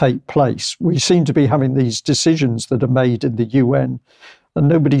process to take place? We seem to be having these decisions that are made in the UN, and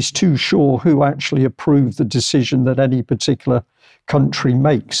nobody's too sure who actually approved the decision that any particular country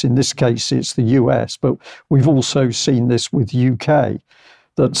makes. In this case, it's the US, but we've also seen this with UK,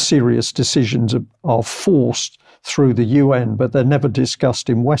 that serious decisions are forced through the UN, but they're never discussed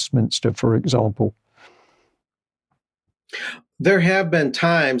in Westminster, for example. There have been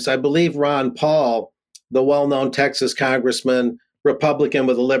times, I believe Ron Paul, the well-known Texas congressman, Republican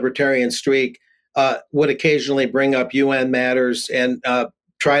with a libertarian streak, would occasionally bring up UN matters and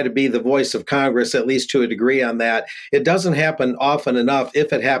try to be the voice of Congress, at least to a degree on that. It doesn't happen often enough,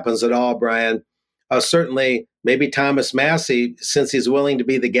 if it happens at all, Brian. Certainly, maybe Thomas Massie, since he's willing to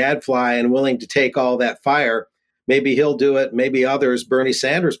be the gadfly and willing to take all that fire, maybe he'll do it, maybe others, Bernie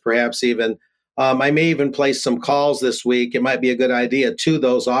Sanders perhaps even. I may even place some calls this week. It might be a good idea to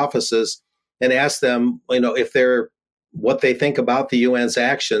those offices and ask them, if what they think about the UN's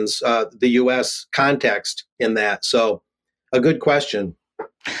actions, the U.S. context in that. So, a good question.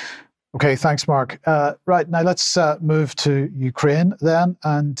 Okay, thanks, Mark. Right, now let's move to Ukraine then.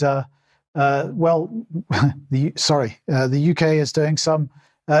 And, the UK is doing some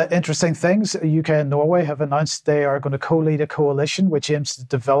interesting things. The UK and Norway have announced they are going to co-lead a coalition which aims to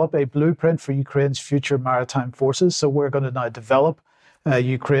develop a blueprint for Ukraine's future maritime forces. So we're going to now develop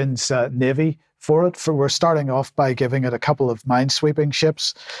Ukraine's navy for it. We're starting off by giving it a couple of minesweeping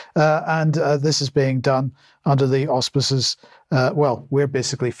ships, and this is being done under the auspices. We're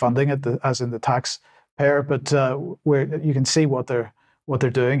basically funding it, as in the taxpayer, but you can see what they're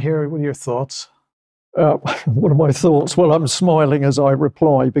doing here. What are your thoughts? What are my thoughts? Well, I'm smiling as I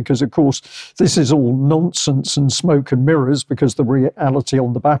reply because, of course, this is all nonsense and smoke and mirrors, because the reality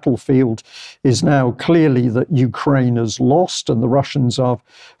on the battlefield is now clearly that Ukraine has lost and the Russians have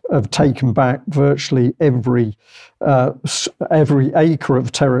taken back virtually every acre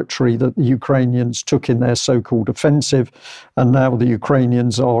of territory that the Ukrainians took in their so-called offensive. And now the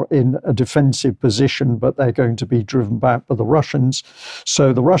Ukrainians are in a defensive position, but they're going to be driven back by the Russians.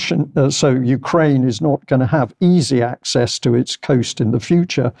 So Ukraine is not going to have easy access to its coast in the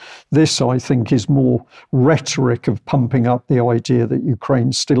future. This, I think, is more rhetoric of pumping up the idea that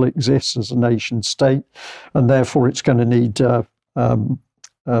Ukraine still exists as a nation state, and therefore it's going to need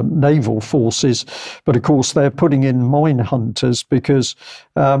naval forces. But of course, they're putting in mine hunters because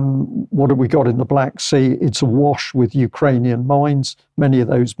what have we got in the Black Sea? It's awash with Ukrainian mines. Many of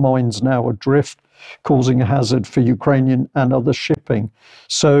those mines now adrift, causing a hazard for Ukrainian and other shipping.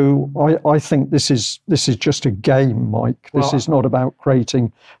 So I think this is just a game, Mike. This is not about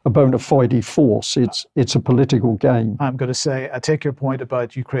creating a bona fide force. It's a political game. I'm going to say, I take your point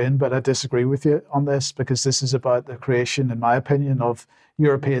about Ukraine, but I disagree with you on this, because this is about the creation, in my opinion, of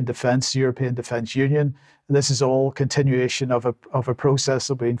European Defence Union. This is all continuation of a process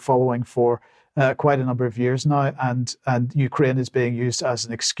that we've been following for quite a number of years now, and Ukraine is being used as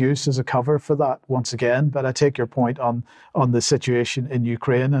an excuse, as a cover for that once again. But I take your point on the situation in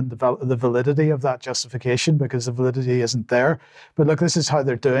Ukraine and the validity of that justification, because the validity isn't there. But look, this is how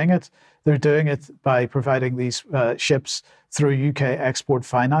they're doing it. They're doing it by providing these ships through UK Export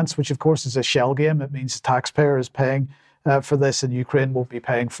Finance, which of course is a shell game. It means the taxpayer is paying for this, and Ukraine won't be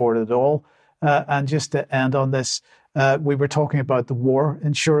paying for it at all. And just to end on this, we were talking about the war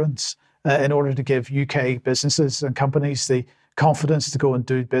insurance. In order to give UK businesses and companies the confidence to go and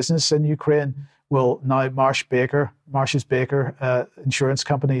do business in Ukraine. Well, now Marsh & Baker insurance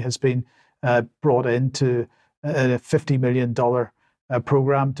company has been brought into a $50 million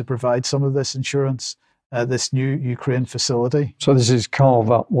program to provide some of this insurance, this new Ukraine facility. So this is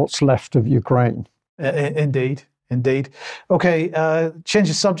carve up what's left of Ukraine. Indeed. Okay, change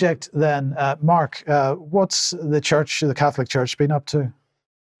the subject then. Mark, what's the Catholic Church, been up to?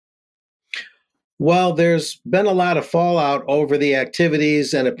 Well, there's been a lot of fallout over the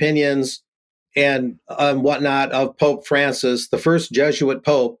activities and opinions and whatnot of Pope Francis, the first Jesuit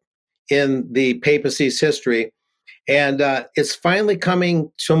pope in the papacy's history. And it's finally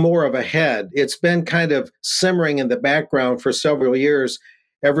coming to more of a head. It's been kind of simmering in the background for several years,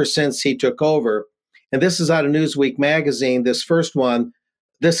 ever since he took over. And this is out of Newsweek magazine, this first one.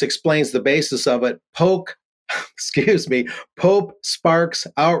 This explains the basis of it. Pope sparks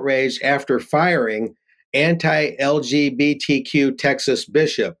outrage after firing anti-LGBTQ Texas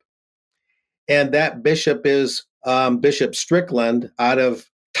bishop. And that bishop is Bishop Strickland out of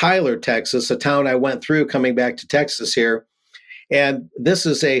Tyler, Texas, a town I went through coming back to Texas here. And this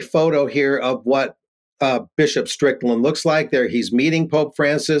is a photo here of what Bishop Strickland looks like. There, he's meeting Pope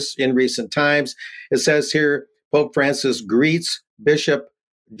Francis in recent times. It says here, Pope Francis greets Bishop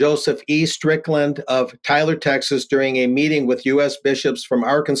Joseph E. Strickland of Tyler, Texas, during a meeting with U.S. bishops from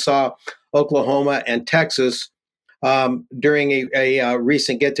Arkansas, Oklahoma, and Texas during a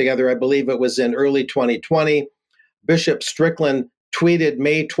recent get-together. I believe it was in early 2020. Bishop Strickland tweeted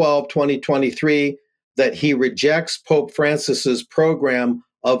May 12, 2023, that he rejects Pope Francis's program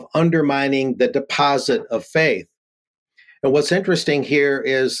of undermining the deposit of faith. And what's interesting here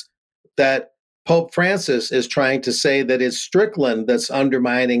is that Pope Francis is trying to say that it's Strickland that's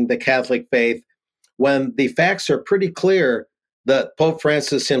undermining the Catholic faith, when the facts are pretty clear that Pope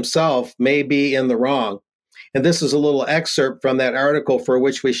Francis himself may be in the wrong. And this is a little excerpt from that article for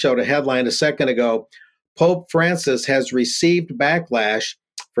which we showed a headline a second ago. Pope Francis has received backlash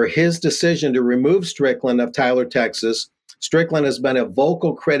for his decision to remove Strickland of Tyler, Texas. Strickland has been a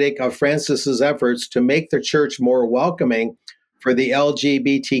vocal critic of Francis's efforts to make the church more welcoming for the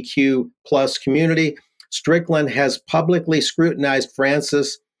LGBTQ plus community. Strickland has publicly scrutinized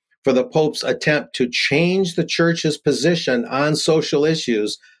Francis for the Pope's attempt to change the church's position on social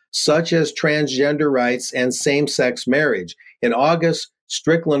issues such as transgender rights and same-sex marriage. In August,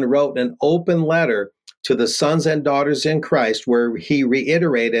 Strickland wrote an open letter to the sons and daughters in Christ where he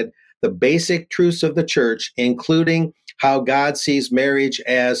reiterated the basic truths of the church, including how God sees marriage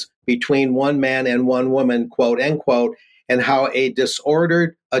as between one man and one woman, quote, end quote, and how a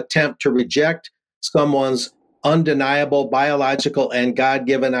disordered attempt to reject someone's undeniable biological and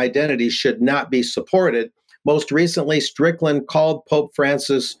God-given identity should not be supported. Most recently, Strickland called Pope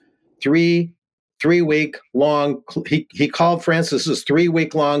Francis he called Francis's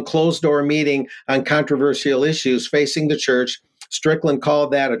 3-week-long closed-door meeting on controversial issues facing the church. Strickland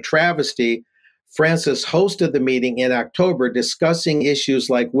called that a travesty. Francis hosted the meeting in October discussing issues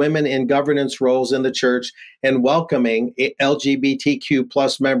like women in governance roles in the church and welcoming LGBTQ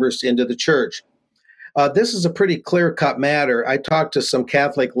plus members into the church. This is a pretty clear-cut matter. I talked to some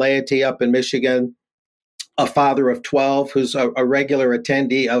Catholic laity up in Michigan, a father of 12 who's a regular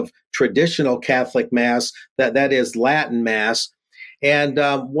attendee of traditional Catholic Mass, that is Latin Mass. And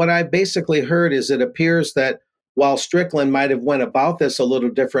what I basically heard is it appears that while Strickland might have went about this a little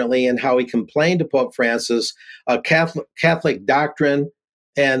differently in how he complained to Pope Francis, Catholic doctrine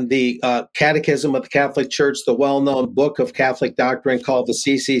and the Catechism of the Catholic Church, the well-known book of Catholic doctrine called the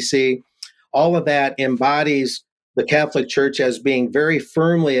CCC, all of that embodies the Catholic Church as being very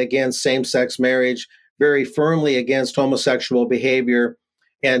firmly against same-sex marriage, very firmly against homosexual behavior,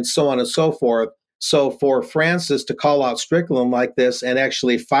 and so on and so forth. So for Francis to call out Strickland like this and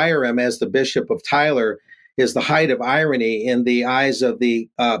actually fire him as the Bishop of Tyler is the height of irony in the eyes of the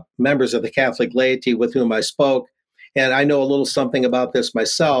members of the Catholic laity with whom I spoke. And I know a little something about this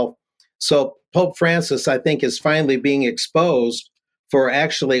myself. So Pope Francis, I think, is finally being exposed for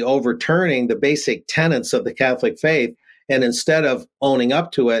actually overturning the basic tenets of the Catholic faith. And instead of owning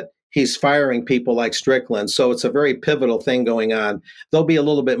up to it, he's firing people like Strickland. So it's a very pivotal thing going on. There'll be a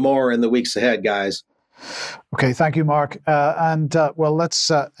little bit more in the weeks ahead, guys. Okay, thank you, Mark. Well, let's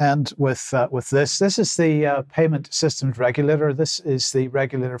end with this. This is the Payment Systems Regulator. This is the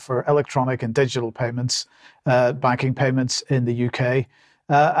regulator for electronic and digital payments, banking payments in the UK.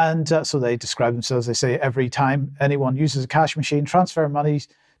 So they describe themselves, they say, every time anyone uses a cash machine, transfers money,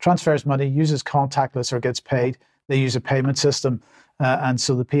 uses contactless or gets paid, they use a payment system. And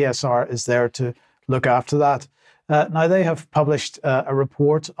so the PSR is there to look after that. Now, they have published a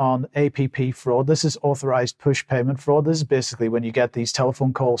report on APP fraud. This is authorized push payment fraud. This is basically when you get these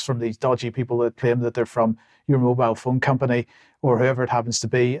telephone calls from these dodgy people that claim that they're from your mobile phone company or whoever it happens to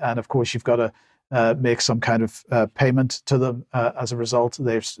be. And of course, you've got to make some kind of payment to them as a result.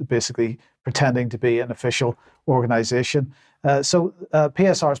 They're basically pretending to be an official organization. So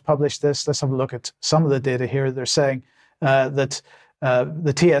PSR has published this. Let's have a look at some of the data here. They're saying that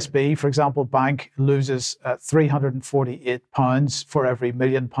the TSB, for example, bank loses £348 for every £1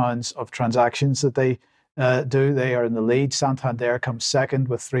 million of transactions that they do. They are in the lead. Santander comes second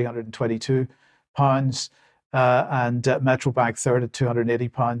with £322, and Metrobank third at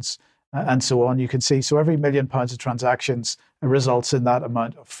 £280, and so on. You can see, so every £1 million of transactions results in that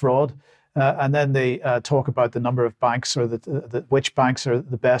amount of fraud. And then they talk about the number of banks or which banks are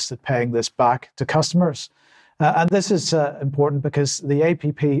the best at paying this back to customers. And this is important because the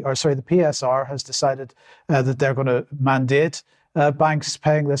PSR has decided that they're going to mandate banks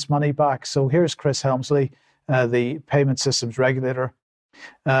paying this money back. So here's Chris Helmsley, the payment systems regulator.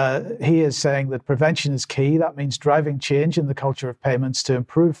 He is saying that prevention is key. That means driving change in the culture of payments to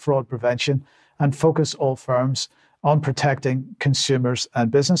improve fraud prevention and focus all firms on protecting consumers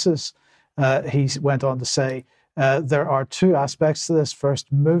and businesses. He went on to say there are two aspects to this.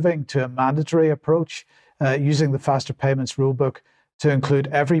 First, moving to a mandatory approach, using the Faster Payments rulebook to include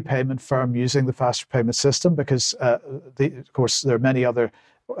every payment firm using the Faster Payment system, because, of course, there are many other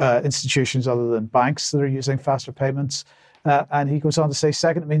institutions other than banks that are using Faster Payments. And he goes on to say,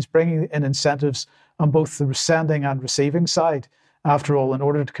 second, it means bringing in incentives on both the sending and receiving side. After all, in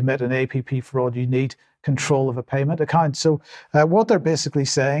order to commit an APP fraud, you need control of a payment account. So what they're basically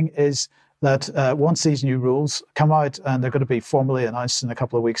saying is that once these new rules come out, and they're going to be formally announced in a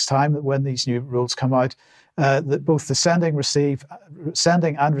couple of weeks' time, that when these new rules come out, that both the sending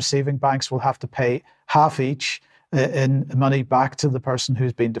and receiving banks will have to pay half each in money back to the person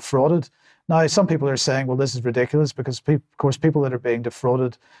who's been defrauded. Now, some people are saying, well, this is ridiculous because, of course, people that are being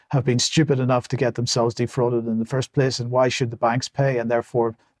defrauded have been stupid enough to get themselves defrauded in the first place, and why should the banks pay and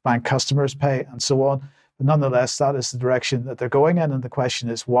therefore bank customers pay and so on. But nonetheless, that is the direction that they're going in, and the question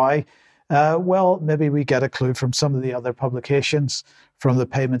is why? Well, maybe we get a clue from some of the other publications from the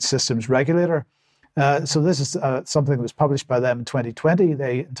Payment Systems Regulator. So this is something that was published by them in 2020.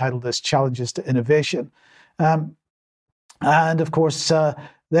 They entitled this Challenges to Innovation. And of course,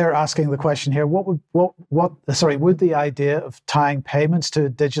 they're asking the question here: would the idea of tying payments to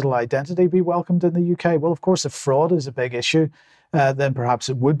digital identity be welcomed in the UK? Well, of course, if fraud is a big issue, then perhaps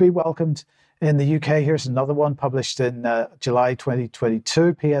it would be welcomed in the UK. Here's another one published in July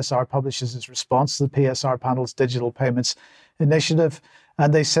 2022. PSR publishes its response to the PSR panel's digital payments initiative.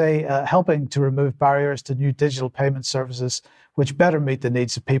 And they say helping to remove barriers to new digital payment services which better meet the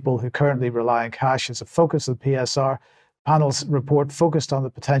needs of people who currently rely on cash is a focus of the PSR. Panel's report focused on the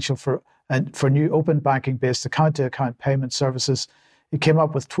potential for new open banking-based account-to-account payment services. It came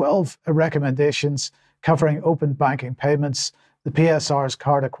up with 12 recommendations covering open banking payments, the PSR's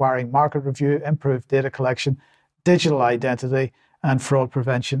card acquiring market review, improved data collection, digital identity, and fraud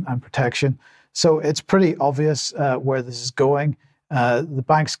prevention and protection. So it's pretty obvious where this is going. The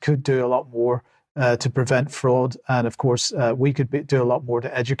banks could do a lot more to prevent fraud. And of course, we could do a lot more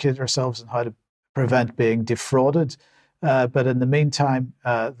to educate ourselves on how to prevent being defrauded. But in the meantime,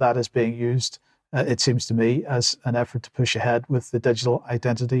 that is being used, it seems to me, as an effort to push ahead with the digital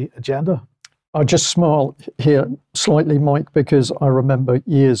identity agenda. I just smile here slightly, Mike, because I remember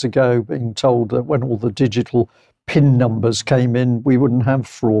years ago being told that when all the digital PIN numbers came in, we wouldn't have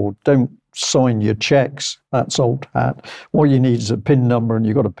fraud. Don't sign your checks. That's old hat. All you need is a PIN number, and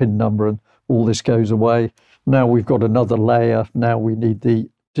you've got a PIN number, and all this goes away. Now we've got another layer. Now we need the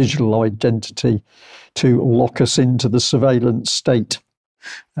digital identity to lock us into the surveillance state.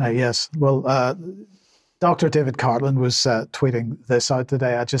 Yes. Well, Dr. David Cartlin was tweeting this out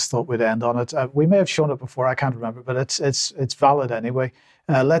today. I just thought we'd end on it. We may have shown it before. I can't remember, but it's valid anyway.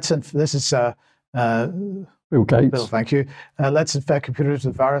 This is Bill Gates. Bill, thank you. Let's infect computers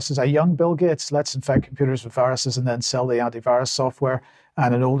with viruses. A young Bill Gates, let's infect computers with viruses and then sell the antivirus software.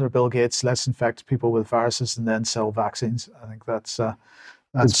 And an older Bill Gates, let's infect people with viruses and then sell vaccines. I think that's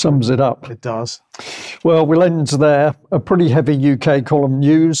it sums it up. It does. Well, we'll end there. A pretty heavy UK column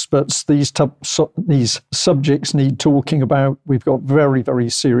news, but these subjects need talking about. We've got very, very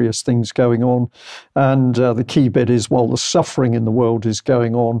serious things going on. And the key bit is while the suffering in the world is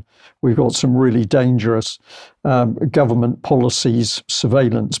going on, we've got some really dangerous government policies,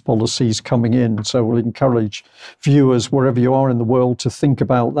 surveillance policies coming in. So we'll encourage viewers wherever you are in the world to think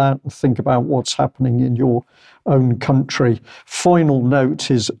about that and think about what's happening in your own country. Final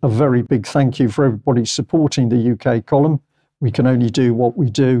note is a very big thank you for everybody supporting the UK column. We can only do what we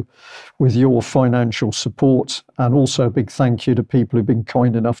do with your financial support, and also a big thank you to people who've been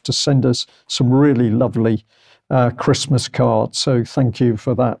kind enough to send us some really lovely Christmas cards. So thank you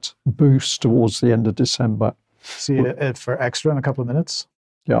for that boost towards the end of December. See you for Extra in a couple of minutes.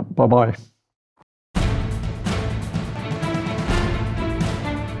 Yeah, bye-bye.